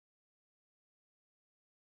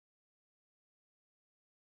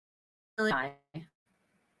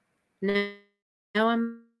 No,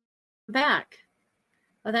 I'm back.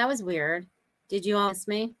 Oh, that was weird. Did you all miss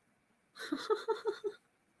me?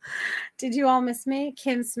 Did you all miss me?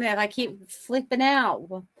 Kim Smith, I keep flipping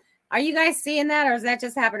out. Are you guys seeing that, or is that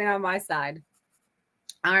just happening on my side?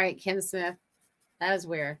 All right, Kim Smith. That was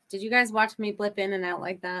weird. Did you guys watch me blip in and out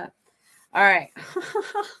like that? All right.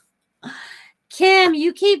 Kim,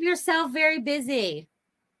 you keep yourself very busy.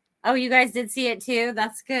 Oh, you guys did see it too?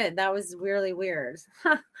 That's good. That was really weird.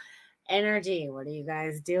 Energy. What are you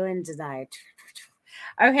guys doing tonight?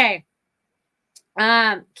 Okay.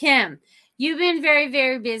 Kim, you've been very,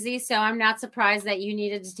 very busy, so I'm not surprised that you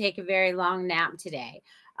needed to take a very long nap today.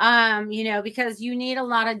 You know, because you need a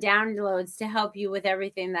lot of downloads to help you with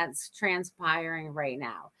everything that's transpiring right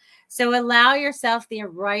now. So allow yourself the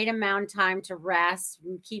right amount of time to rest,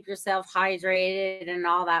 and keep yourself hydrated and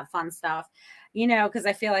all that fun stuff, you know, because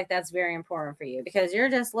I feel like that's very important for you because you're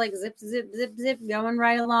just like zip, zip, zip, zip, going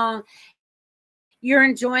right along. You're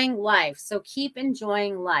enjoying life. So keep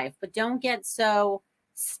enjoying life, but don't get so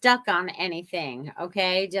stuck on anything.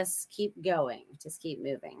 Okay. Just keep going. Just keep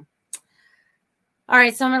moving. All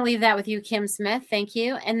right. So I'm going to leave that with you, Kim Smith. Thank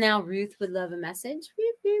you. And now Ruth would love a message.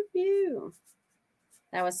 Pew, pew, pew.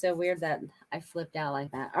 That was so weird that I flipped out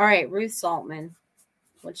like that. All right, Ruth Saltman.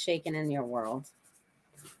 What's shaking in your world?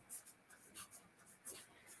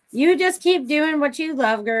 You just keep doing what you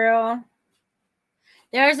love, girl.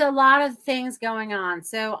 There's a lot of things going on.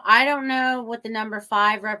 So I don't know what the number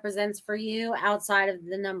 5 represents for you outside of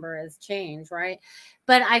the number is change, right?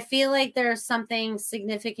 But I feel like there's something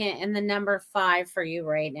significant in the number 5 for you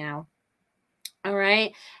right now. All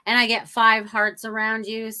right. And I get 5 hearts around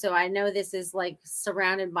you. So I know this is like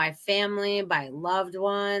surrounded by family, by loved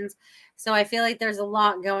ones. So I feel like there's a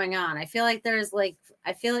lot going on. I feel like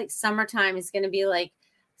summertime is going to be like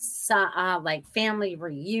family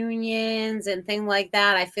reunions and things like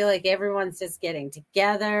that. I feel like everyone's just getting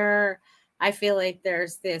together. I feel like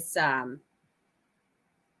there's this,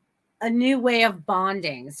 a new way of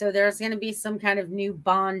bonding. So there's going to be some kind of new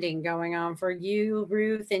bonding going on for you,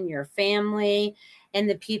 Ruth, and your family and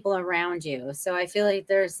the people around you. So I feel like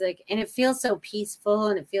there's like, and it feels so peaceful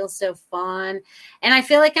and it feels so fun. And I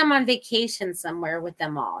feel like I'm on vacation somewhere with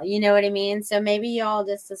them all. You know what I mean? So maybe you all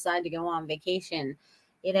just decide to go on vacation,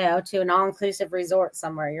 you know, to an all-inclusive resort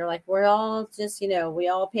somewhere. You're like, we're all just, you know, we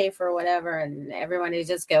all pay for whatever and everyone who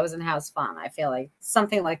just goes and has fun. I feel like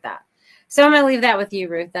something like that. So I'm going to leave that with you,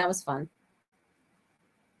 Ruth. That was fun.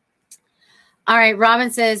 All right. Robin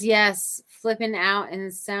says, yes, flipping out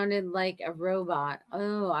and sounded like a robot.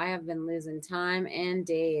 Oh, I have been losing time and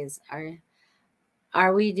days.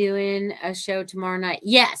 Are we doing a show tomorrow night?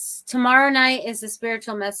 Yes. Tomorrow night is the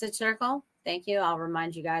Spiritual Message Circle. Thank you. I'll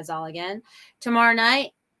remind you guys all again. Tomorrow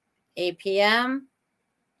night, 8 p.m.,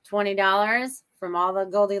 $20. From all the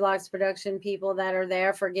Goldilocks production people that are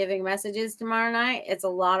there for giving messages tomorrow night. It's a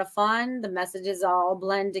lot of fun. The messages all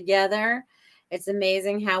blend together. It's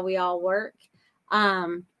amazing how we all work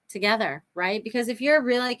together, right? Because if you're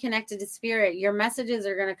really connected to spirit, your messages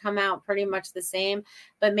are going to come out pretty much the same,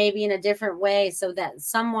 but maybe in a different way so that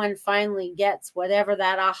someone finally gets whatever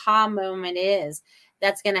that aha moment is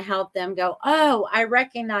that's going to help them go, oh, I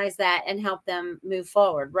recognize that, and help them move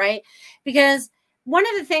forward, right? Because one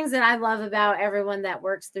of the things that I love about everyone that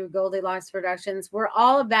works through Goldilocks Productions, we're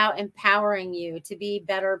all about empowering you to be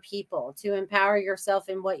better people, to empower yourself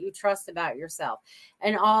in what you trust about yourself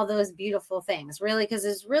and all those beautiful things, really, because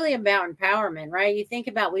it's really about empowerment, right? You think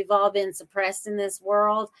about, we've all been suppressed in this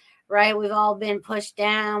world, right? We've all been pushed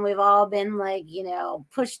down. We've all been like,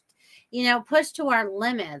 pushed to our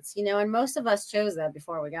limits, and most of us chose that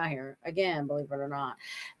before we got here, again, believe it or not.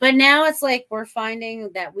 But now it's like we're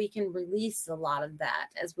finding that we can release a lot of that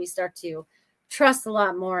as we start to trust a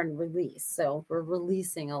lot more and release. So we're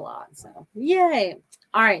releasing a lot. So yay.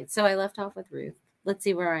 All right. So I left off with Ruth. Let's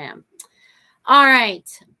see where I am. All right.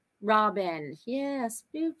 Robin. Yes.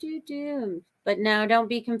 Do. But no, don't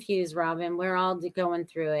be confused, Robin. We're all going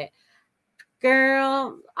through it.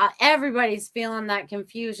 Girl, everybody's feeling that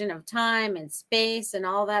confusion of time and space and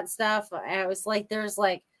all that stuff. I was like, there's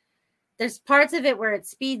parts of it where it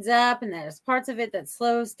speeds up and there's parts of it that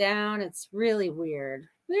slows down. It's really weird.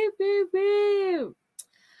 Woo, woo, woo.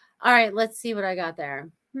 All right, let's see what I got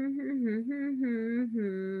there.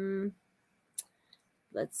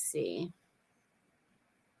 Let's see.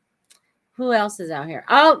 Who else is out here?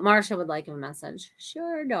 Oh, Marsha would like a message.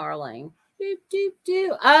 Sure, darling.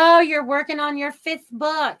 Oh, you're working on your 5th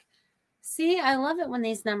book. See, I love it when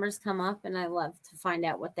these numbers come up, and I love to find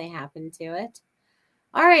out what they happen to it.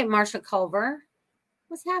 All right, Marsha Culver.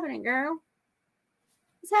 What's happening, girl?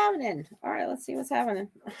 What's happening? All right, let's see what's happening.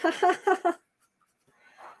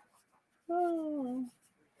 Oh.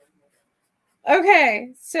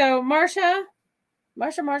 Okay, so Marsha,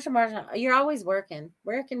 you're always working.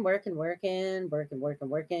 But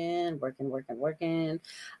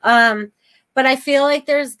I feel like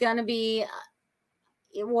there's going to be,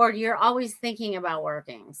 or you're always thinking about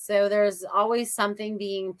working. So there's always something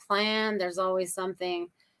being planned. There's always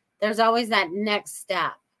that next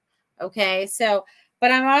step. Okay. So,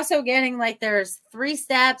 but I'm also getting like there's 3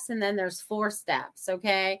 steps and then there's 4 steps.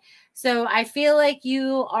 Okay. So I feel like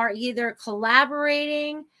you are either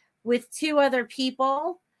collaborating with 2 other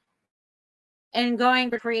people and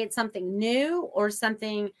going to create something new or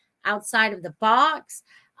something outside of the box.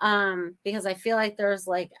 Because I feel like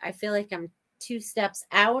I'm 2 steps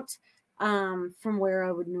out from where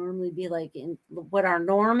I would normally be, like in what our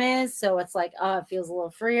norm is. So it's like, oh, it feels a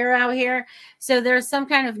little freer out here. So there's some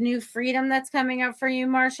kind of new freedom that's coming up for you,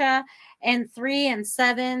 Marsha. And 3 and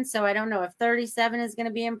 7. So I don't know if 37 is going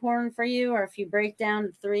to be important for you, or if you break down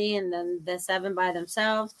the 3 and then the 7 by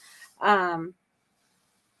themselves.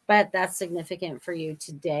 But that's significant for you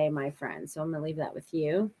today, my friend. So I'm going to leave that with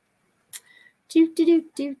you.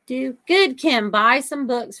 Do. Good, Kim. Buy some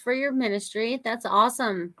books for your ministry. That's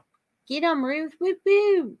awesome. Get them, Ruth. Whoop,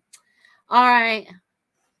 whoop. All right.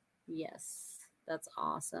 Yes, that's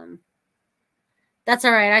awesome. That's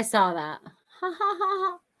all right. I saw that.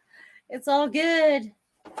 It's all good.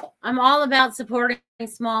 I'm all about supporting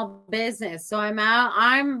small business. So I'm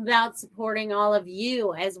about supporting all of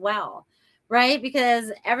you as well. Right?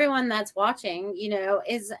 Because everyone that's watching,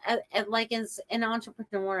 is an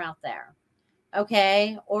entrepreneur out there.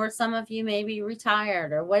 Okay? Or some of you may be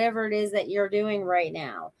retired or whatever it is that you're doing right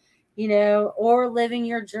now. Or living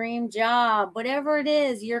your dream job, whatever it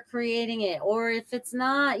is, you're creating it. Or if it's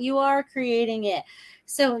not, you are creating it.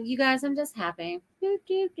 So, you guys, I'm just happy.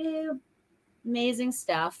 Amazing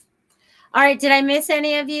stuff. All right. Did I miss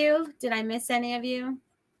any of you?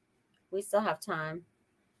 We still have time.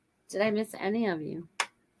 Did I miss any of you?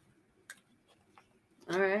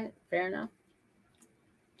 All right. Fair enough.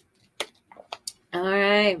 All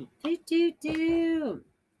right.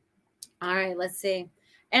 All right. Let's see.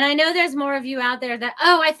 And I know there's more of you out there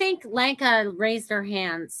I think Lanka raised her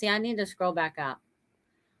hand. See, I need to scroll back up.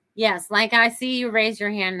 Yes, Lanka, I see you raise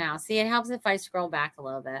your hand now. See, it helps if I scroll back a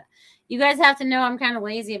little bit. You guys have to know I'm kind of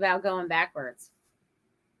lazy about going backwards.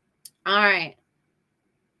 All right.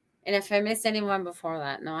 And if I missed anyone before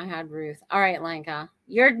that, no, I had Ruth. All right, Lanka.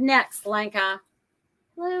 You're next, Lanka.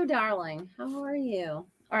 Hello, darling. How are you?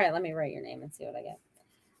 All right, let me write your name and see what I get.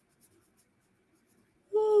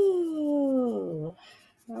 Ooh.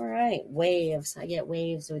 All right, waves. I get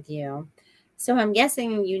waves with you. So I'm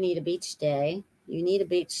guessing you need a beach day. You need the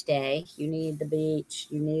beach.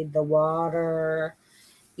 You need the water.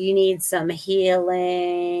 You need some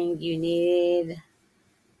healing.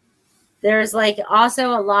 There's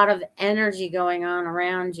also a lot of energy going on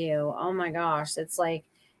around you. Oh my gosh.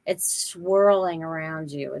 It's swirling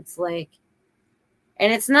around you.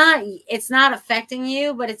 And it's not affecting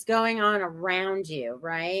you, but it's going on around you,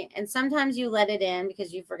 right? And sometimes you let it in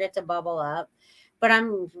because you forget to bubble up. But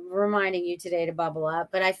I'm reminding you today to bubble up.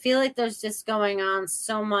 But I feel like there's just going on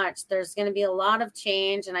so much. There's going to be a lot of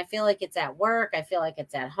change. And I feel like it's at work. I feel like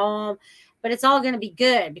it's at home. But it's all going to be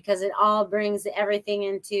good because it all brings everything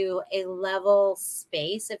into a level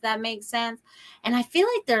space, if that makes sense. And I feel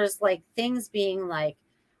like there's things being I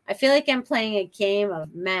feel like I'm playing a game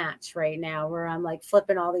of match right now where I'm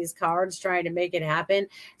flipping all these cards trying to make it happen.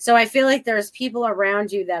 So I feel like there's people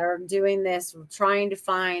around you that are doing this, trying to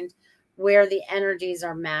find where the energies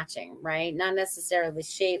are matching, right? Not necessarily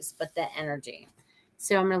shapes, but the energy.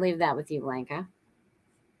 So I'm going to leave that with you, Blanca.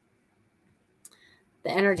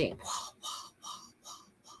 The energy.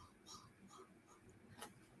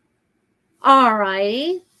 All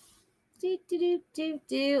righty.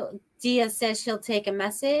 Dia says she'll take a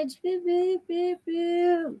message. And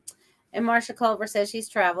Marsha Culver says she's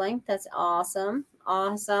traveling. That's awesome.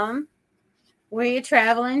 Awesome. Where are you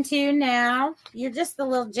traveling to now? You're just the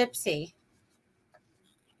little gypsy.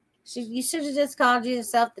 You should have just called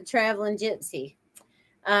yourself the traveling gypsy.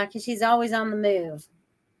 Because she's always on the move.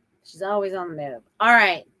 All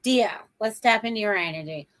right, Dia. Let's tap into your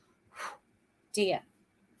energy. Dia.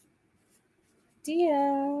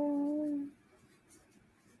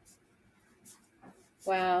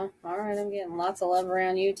 Wow. All right. I'm getting lots of love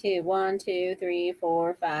around you too. 1, 2, 3,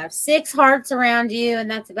 4, 5, 6 hearts around you. And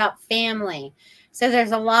that's about family. So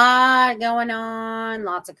there's a lot going on,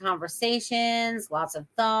 lots of conversations, lots of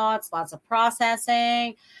thoughts, lots of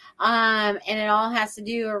processing. And it all has to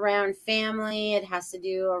do around family. It has to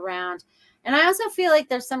do around, and I also feel like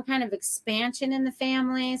there's some kind of expansion in the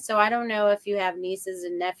family. So I don't know if you have nieces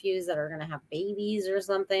and nephews that are going to have babies or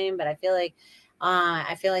something, but I feel like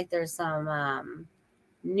there's some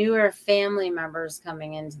newer family members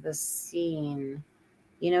coming into the scene.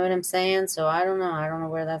 You know what I'm saying? So I don't know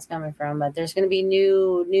where that's coming from, but there's going to be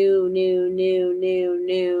new.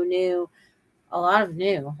 A lot of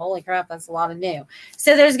new. Holy crap, that's a lot of new.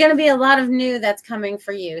 So there's going to be a lot of new that's coming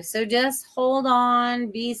for you. So just hold on,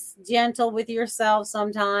 be gentle with yourself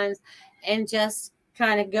sometimes, and just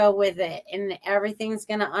kind of go with it. And everything's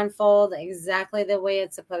going to unfold exactly the way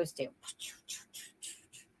it's supposed to.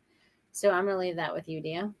 So I'm going to leave that with you,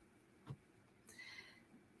 Dia.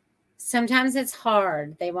 Sometimes it's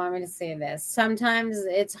hard. They want me to say this. Sometimes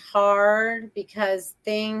it's hard because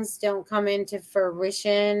things don't come into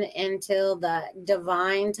fruition until the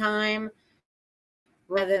divine time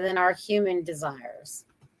rather than our human desires.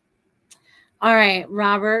 All right,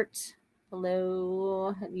 Robert.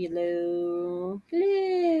 Hello.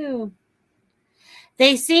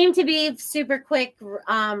 They seem to be super quick,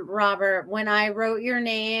 Robert. When I wrote your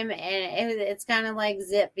name, and it's kind of like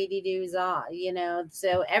zip-biddy-doos-ah,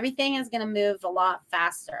 so everything is going to move a lot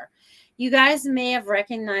faster. You guys may have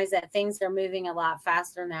recognized that things are moving a lot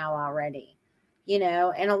faster now already. in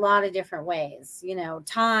a lot of different ways,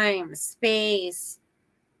 time, space,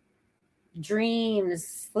 dreams,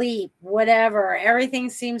 sleep, whatever. Everything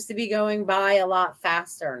seems to be going by a lot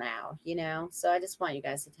faster now, So I just want you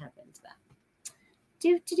guys to tap into that.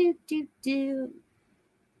 Do.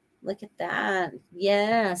 Look at that.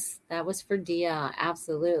 Yes, that was for Dia.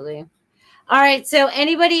 Absolutely. All right. So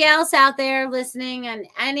anybody else out there listening on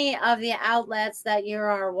any of the outlets that you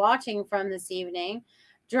are watching from this evening,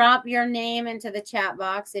 drop your name into the chat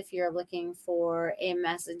box if you're looking for a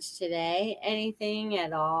message today. Anything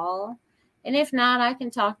at all. And if not, I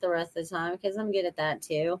can talk the rest of the time because I'm good at that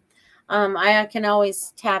too. I can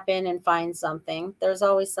always tap in and find something. There's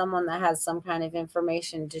always someone that has some kind of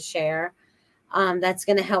information to share. That's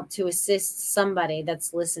going to help to assist somebody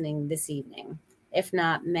that's listening this evening, if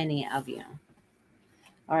not many of you.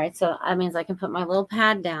 All right, so that means I can put my little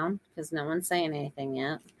pad down because no one's saying anything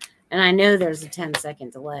yet. And I know there's a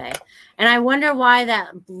 10-second delay. And I wonder why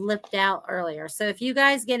that blipped out earlier. So if you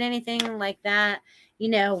guys get anything like that,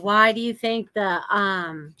 why do you think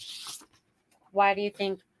why do you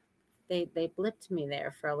think they blipped me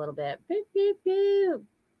there for a little bit? Boop, boop, boop.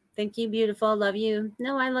 Thank you, beautiful. Love you.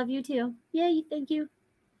 No, I love you too. Yay, thank you.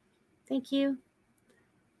 Thank you.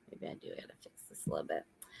 Maybe I do gotta fix this a little bit.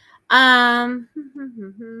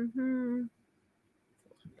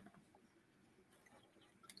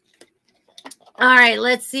 All right,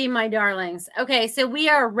 let's see, my darlings. Okay, so we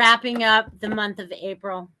are wrapping up the month of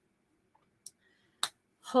April.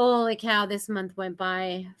 Holy cow, this month went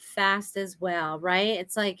by fast as well, right?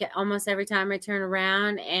 It's like almost every time I turn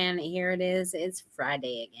around and here it is, it's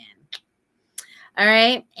Friday again. All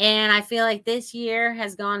right. And I feel like this year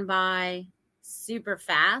has gone by super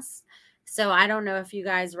fast. So I don't know if you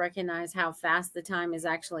guys recognize how fast the time is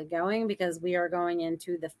actually going because we are going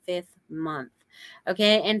into the 5th month.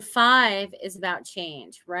 Okay. And 5 is about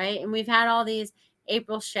change, right? And we've had all these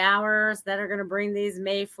April showers that are going to bring these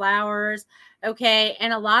May flowers. Okay.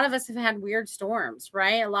 And a lot of us have had weird storms,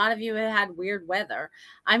 right? A lot of you have had weird weather.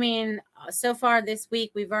 I mean, so far this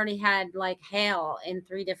week, we've already had like hail in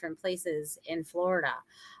 3 different places in Florida.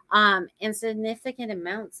 In significant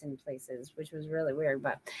amounts in places, which was really weird.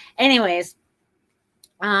 But anyways,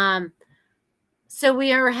 so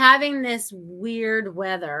we are having this weird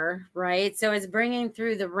weather, right? So it's bringing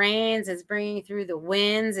through the rains, it's bringing through the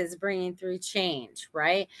winds, it's bringing through change,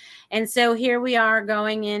 right? And so here we are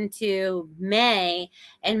going into May,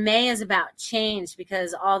 and May is about change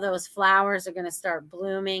because all those flowers are going to start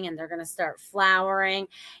blooming and they're going to start flowering,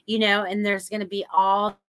 and there's going to be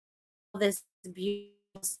all this beautiful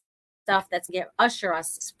stuff that's going to usher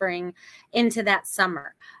us spring into that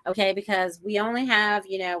summer. Okay. Because we only have,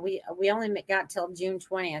 we only got till June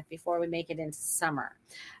 20th before we make it into summer.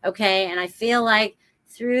 Okay. And I feel like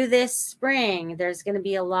through this spring, there's going to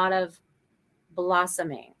be a lot of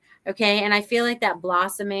blossoming. Okay. And I feel like that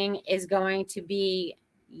blossoming is going to be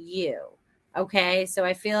you. Okay. So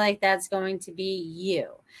I feel like that's going to be you.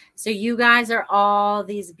 So you guys are all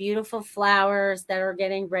these beautiful flowers that are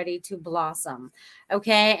getting ready to blossom.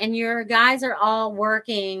 Okay. And your guys are all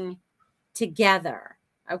working together.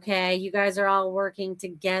 Okay. You guys are all working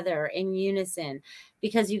together in unison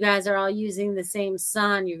because you guys are all using the same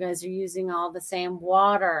sun. You guys are using all the same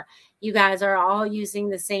water. You guys are all using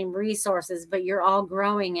the same resources, but you're all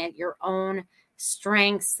growing at your own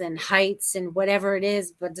strengths and heights and whatever it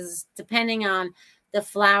is, but depending on the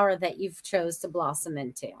flower that you've chose to blossom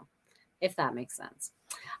into, if that makes sense.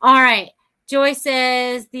 All right. Joy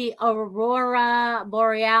says the Aurora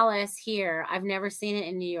Borealis here. I've never seen it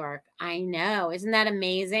in New York. I know. Isn't that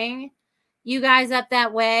amazing? You guys up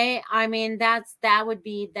that way? I mean, that would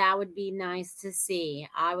be nice to see.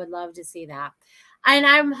 I would love to see that. And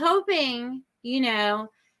I'm hoping,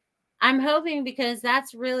 I'm hoping because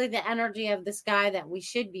that's really the energy of the sky that we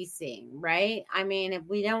should be seeing, right? I mean, if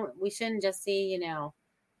we shouldn't just see,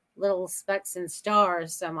 little specks and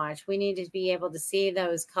stars so much. We need to be able to see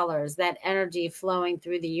those colors, that energy flowing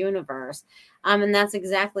through the universe. And that's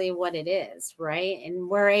exactly what it is, right? And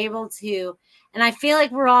we're able to, and I feel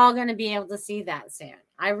like we're all going to be able to see that soon.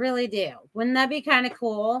 I really do. Wouldn't that be kind of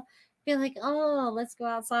cool? Be like, oh, let's go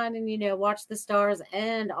outside and, watch the stars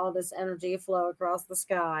and all this energy flow across the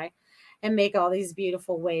sky and make all these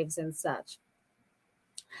beautiful waves and such.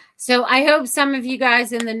 So I hope some of you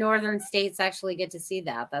guys in the northern states actually get to see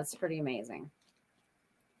that. That's pretty amazing.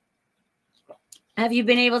 Have you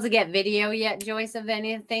been able to get video yet, Joyce, of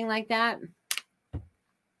anything like that?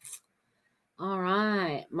 All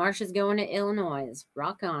right. Marsha's going to Illinois.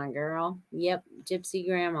 Rock on, girl. Yep. Gypsy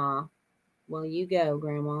grandma. Well, you go,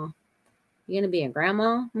 grandma. You going to be a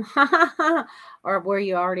grandma? Or were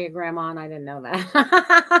you already a grandma and I didn't know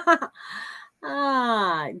that?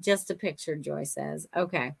 Just a picture, Joy says.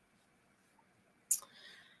 Okay.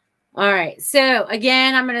 All right. So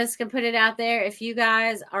again, I'm just gonna put it out there. If you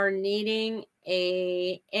guys are needing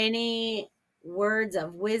any words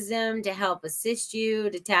of wisdom to help assist you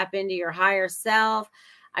to tap into your higher self,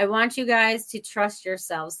 I want you guys to trust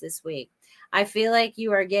yourselves this week. I feel like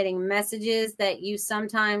you are getting messages that you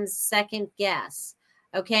sometimes second guess.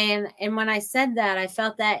 Okay. And when I said that, I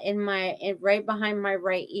felt that right behind my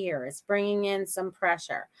right ear. It's bringing in some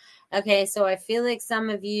pressure. Okay. So I feel like some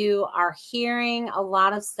of you are hearing a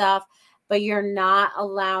lot of stuff, but you're not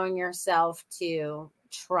allowing yourself to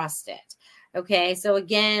trust it. Okay. So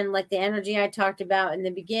again, like the energy I talked about in the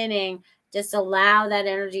beginning, just allow that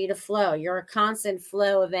energy to flow. You're a constant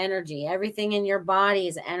flow of energy. Everything in your body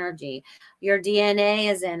is energy. Your DNA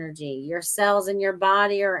is energy. Your cells in your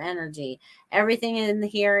body are energy. Everything in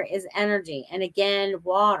here is energy. And again,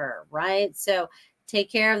 water, right? So take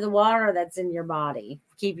care of the water that's in your body.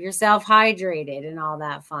 Keep yourself hydrated and all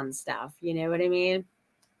that fun stuff. You know what I mean?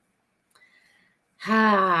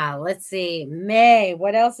 Let's see. May.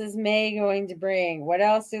 What else is May going to bring? What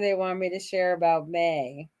else do they want me to share about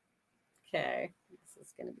May? Okay. This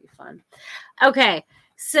is going to be fun. Okay.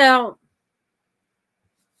 So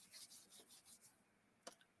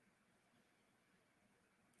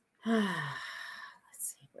let's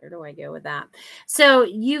see. Where do I go with that? So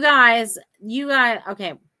you guys,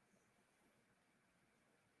 okay.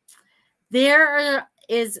 There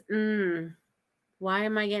is, why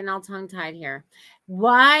am I getting all tongue-tied here?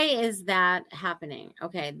 Why is that happening?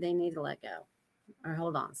 Okay, they need to let go. Or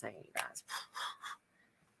hold on a second, you guys.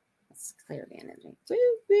 Let's clear the energy. Woo,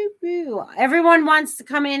 woo, woo. Everyone wants to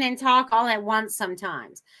come in and talk all at once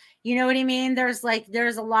sometimes. You know what I mean? There's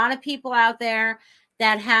a lot of people out there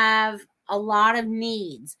that have a lot of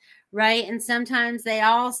needs, right? And sometimes they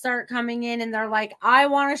all start coming in and they're like, I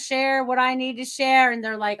want to share what I need to share. And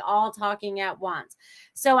they're like all talking at once.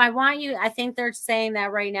 So I think they're saying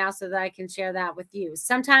that right now so that I can share that with you.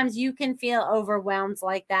 Sometimes you can feel overwhelmed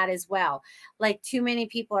like that as well. Like too many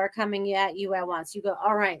people are coming at you at once. You go,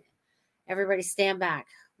 all right, everybody stand back.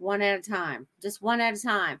 One at a time, just one at a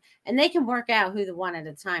time. And they can work out who the one at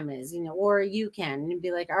a time is, or you can and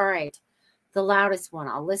be like, all right, the loudest one,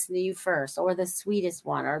 I'll listen to you first, or the sweetest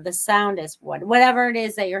one, or the soundest one, whatever it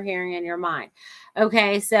is that you're hearing in your mind.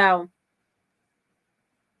 Okay, so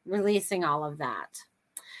releasing all of that.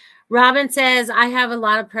 Robin says, I have a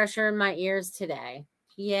lot of pressure in my ears today.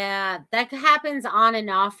 Yeah, that happens on and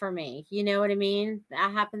off for me. You know what I mean?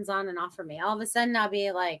 That happens on and off for me. All of a sudden, I'll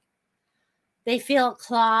be like, they feel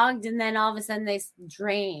clogged, and then all of a sudden they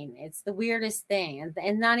drain. It's the weirdest thing.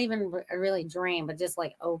 And not even really drain, but just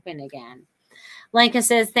like open again. Lanka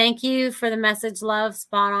says, thank you for the message, love.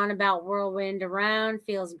 Spot on about whirlwind around.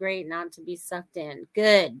 Feels great not to be sucked in.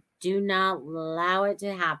 Good. Do not allow it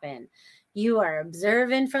to happen. You are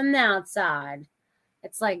observing from the outside.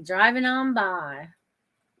 It's like driving on by.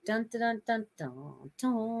 Dun, dun, dun, dun, dun,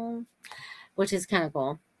 dun. Which is kind of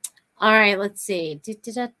cool. All right, let's see.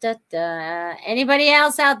 Anybody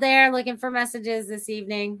else out there looking for messages this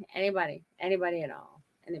evening? Anybody? Anybody at all?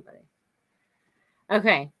 Anybody?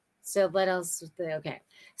 Okay. So what else? Okay.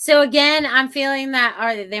 So again, I'm feeling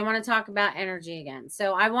that they want to talk about energy again.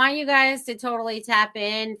 So I want you guys to totally tap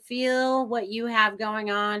in, feel what you have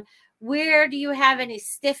going on. Where do you have any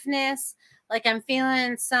stiffness? Like I'm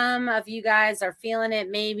feeling some of you guys are feeling it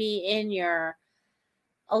maybe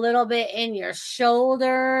a little bit in your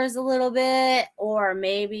shoulders a little bit, or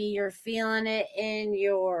maybe you're feeling it in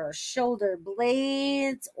your shoulder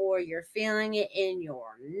blades, or you're feeling it in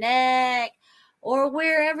your neck, or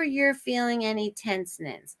wherever you're feeling any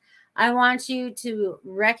tenseness. I want you to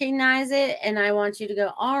recognize it, and I want you to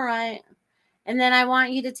go, all right. And then I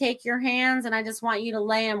want you to take your hands, and I just want you to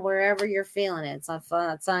lay them wherever you're feeling it.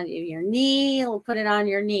 It's on your knee. We'll put it on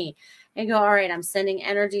your knee and go, all right, I'm sending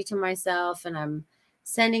energy to myself, and I'm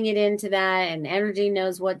sending it into that, and energy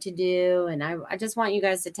knows what to do. And I just want you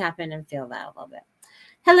guys to tap in and feel that a little bit.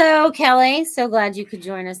 Hello, Kelly. So glad you could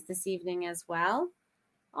join us this evening as well.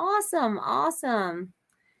 Awesome. Awesome.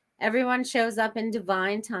 Everyone shows up in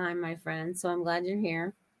divine time, my friend. So I'm glad you're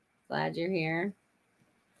here. Glad you're here.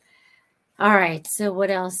 All right. So what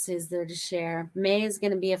else is there to share? May is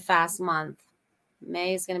going to be a fast month.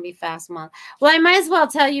 May is going to be fast month. Well, I might as well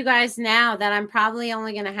tell you guys now that I'm probably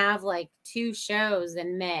only going to have like 2 shows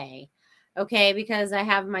in May. Okay. Because I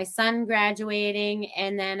have my son graduating,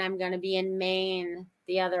 and then I'm going to be in Maine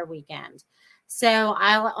the other weekend. So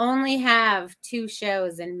I'll only have 2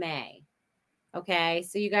 shows in May. Okay.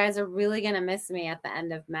 So you guys are really going to miss me at the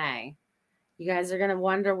end of May. You guys are going to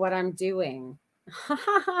wonder what I'm doing.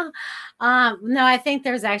 No, I think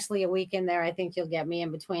there's actually a week in there. I think you'll get me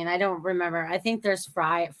in between. I don't remember. I think there's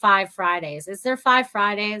 5 Fridays. Is there 5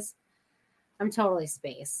 Fridays? I'm totally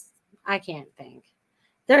spaced. I can't think.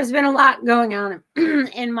 There's been a lot going on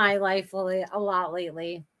in my life a lot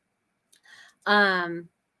lately.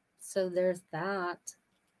 So there's that.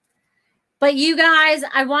 But you guys,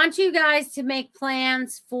 I want you guys to make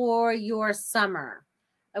plans for your summer.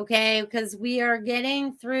 Okay, because we are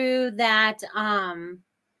getting through that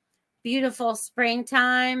beautiful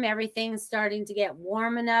springtime. Everything's starting to get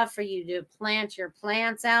warm enough for you to plant your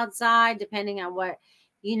plants outside, depending on what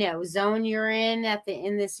zone you're in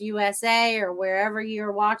in this USA or wherever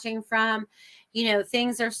you're watching from.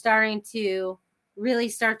 Things are starting to really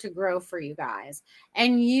start to grow for you guys,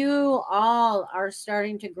 and you all are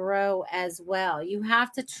starting to grow as well. You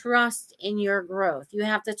have to trust in your growth. You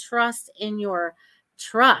have to trust in your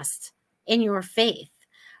faith.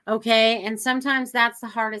 Okay. And sometimes that's the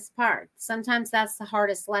hardest part. Sometimes that's the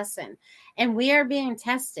hardest lesson. And we are being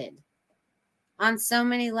tested on so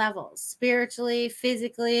many levels, spiritually,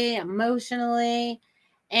 physically, emotionally,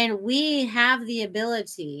 and we have the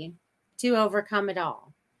ability to overcome it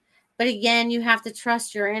all. But again, you have to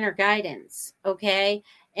trust your inner guidance, okay,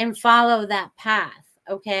 and follow that path,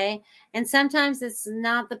 okay? And sometimes it's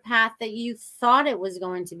not the path that you thought it was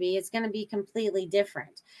going to be. It's going to be completely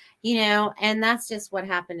different, and that's just what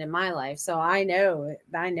happened in my life. So I know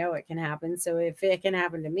it can happen. So if it can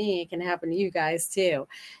happen to me, it can happen to you guys too.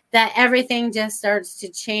 That everything just starts to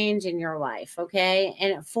change in your life, okay?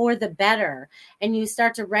 And for the better. And you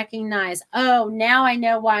start to recognize, oh, now I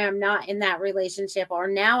know why I'm not in that relationship, or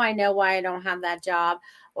now I know why I don't have that job,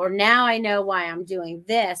 or now I know why I'm doing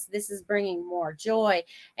this. This is bringing more joy.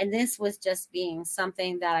 And this was just being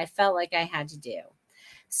something that I felt like I had to do.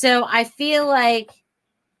 So I feel like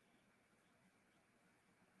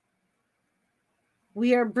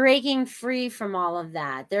we are breaking free from all of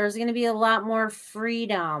that. There's going to be a lot more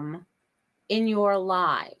freedom in your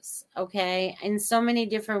lives, okay, in so many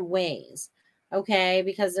different ways, okay,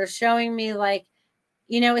 because they're showing me like,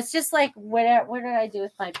 it's just like, what did I do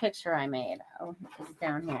with my picture I made? Oh, it's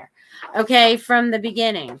down here. Okay, from the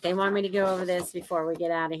beginning. They want me to go over this before we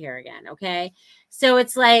get out of here again, okay? So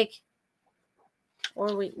it's like,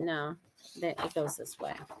 it goes this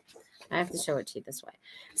way. I have to show it to you this way.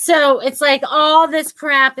 So it's like all this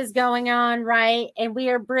crap is going on, right? And we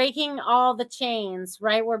are breaking all the chains,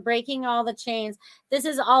 right? We're breaking all the chains. This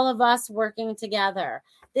is all of us working together.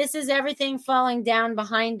 This is everything falling down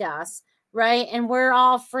behind us, right? And we're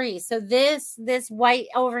all free. So this white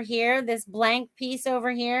over here, this blank piece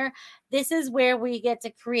over here, this is where we get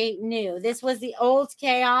to create new. This was the old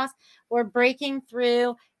chaos. We're breaking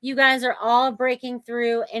through. You guys are all breaking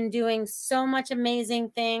through and doing so much amazing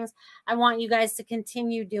things. I want you guys to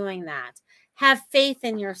continue doing that. Have faith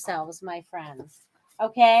in yourselves, my friends.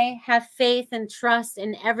 Okay? Have faith and trust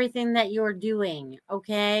in everything that you're doing.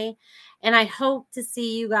 Okay? And I hope to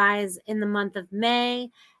see you guys in the month of May,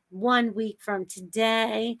 1 week from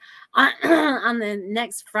today, on the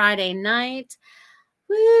next Friday night.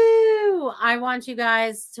 Woo! I want you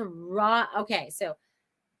guys to rock. Okay, so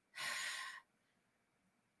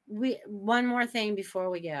one more thing before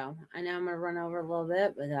we go. I know I'm going to run over a little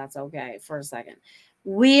bit, but that's okay for a second.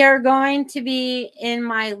 We are going to be in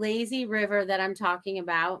my lazy river that I'm talking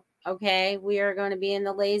about. Okay. We are going to be in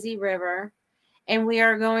the lazy river, and we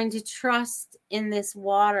are going to trust in this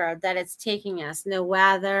water that it's taking us, no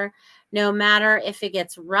matter if it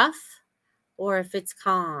gets rough or if it's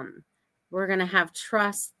calm. We're going to have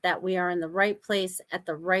trust that we are in the right place at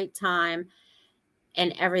the right time,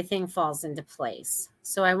 and everything falls into place.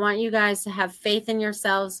 So I want you guys to have faith in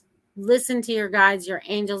yourselves. Listen to your guides, your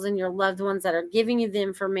angels, and your loved ones that are giving you the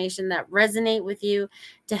information that resonate with you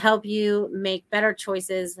to help you make better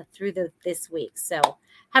choices through this week. So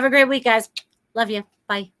have a great week, guys. Love you.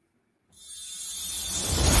 Bye.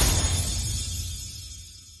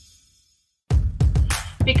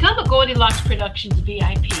 Become a Goldilocks Productions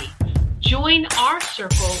VIP. Join our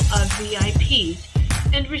circle of VIPs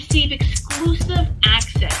and receive exclusive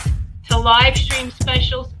access to live stream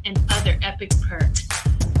specials and other epic perks.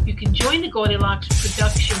 You can join the Goldilocks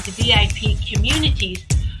Productions VIP communities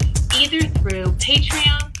either through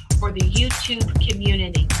Patreon or the YouTube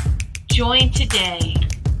community. Join today.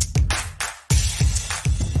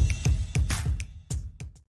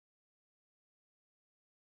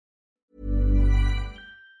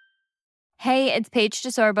 Hey, it's Paige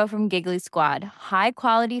DeSorbo from Giggly Squad. High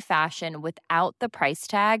quality fashion without the price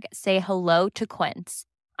tag. Say hello to Quince.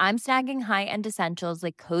 I'm snagging high-end essentials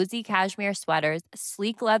like cozy cashmere sweaters,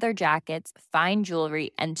 sleek leather jackets, fine jewelry,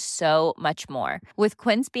 and so much more. With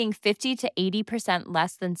Quince being 50 to 80%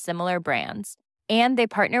 less than similar brands. And they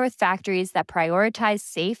partner with factories that prioritize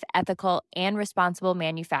safe, ethical, and responsible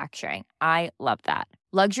manufacturing. I love that.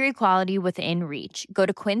 Luxury quality within reach. Go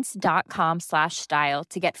to quince.com/style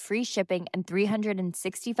to get free shipping and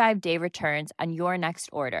 365-day returns on your next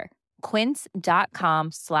order.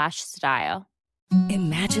 Quince.com/style.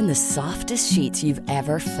 Imagine the softest sheets you've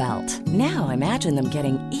ever felt. Now imagine them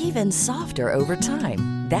getting even softer over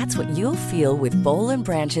time. That's what you'll feel with Boll &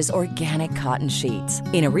 Branch's organic cotton sheets.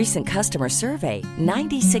 In a recent customer survey,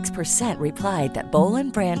 96% replied that Boll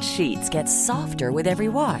 & Branch sheets get softer with every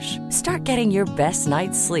wash. Start getting your best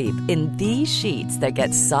night's sleep in these sheets that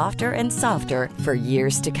get softer and softer for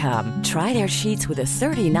years to come. Try their sheets with a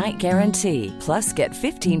 30-night guarantee. Plus, get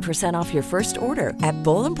 15% off your first order at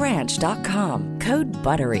bollandbranch.com. Code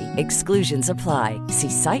BUTTERY. Exclusions apply. See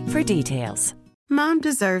site for details. Mom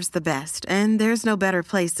deserves the best, and there's no better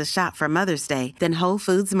place to shop for Mother's Day than Whole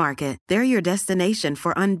Foods Market. They're your destination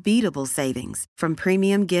for unbeatable savings, from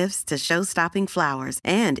premium gifts to show-stopping flowers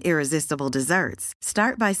and irresistible desserts.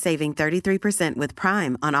 Start by saving 33% with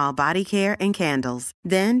Prime on all body care and candles.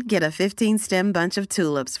 Then get a 15-stem bunch of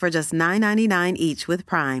tulips for just $9.99 each with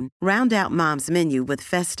Prime. Round out Mom's menu with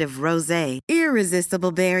festive rosé,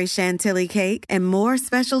 irresistible berry chantilly cake, and more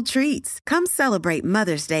special treats. Come celebrate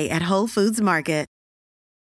Mother's Day at Whole Foods Market.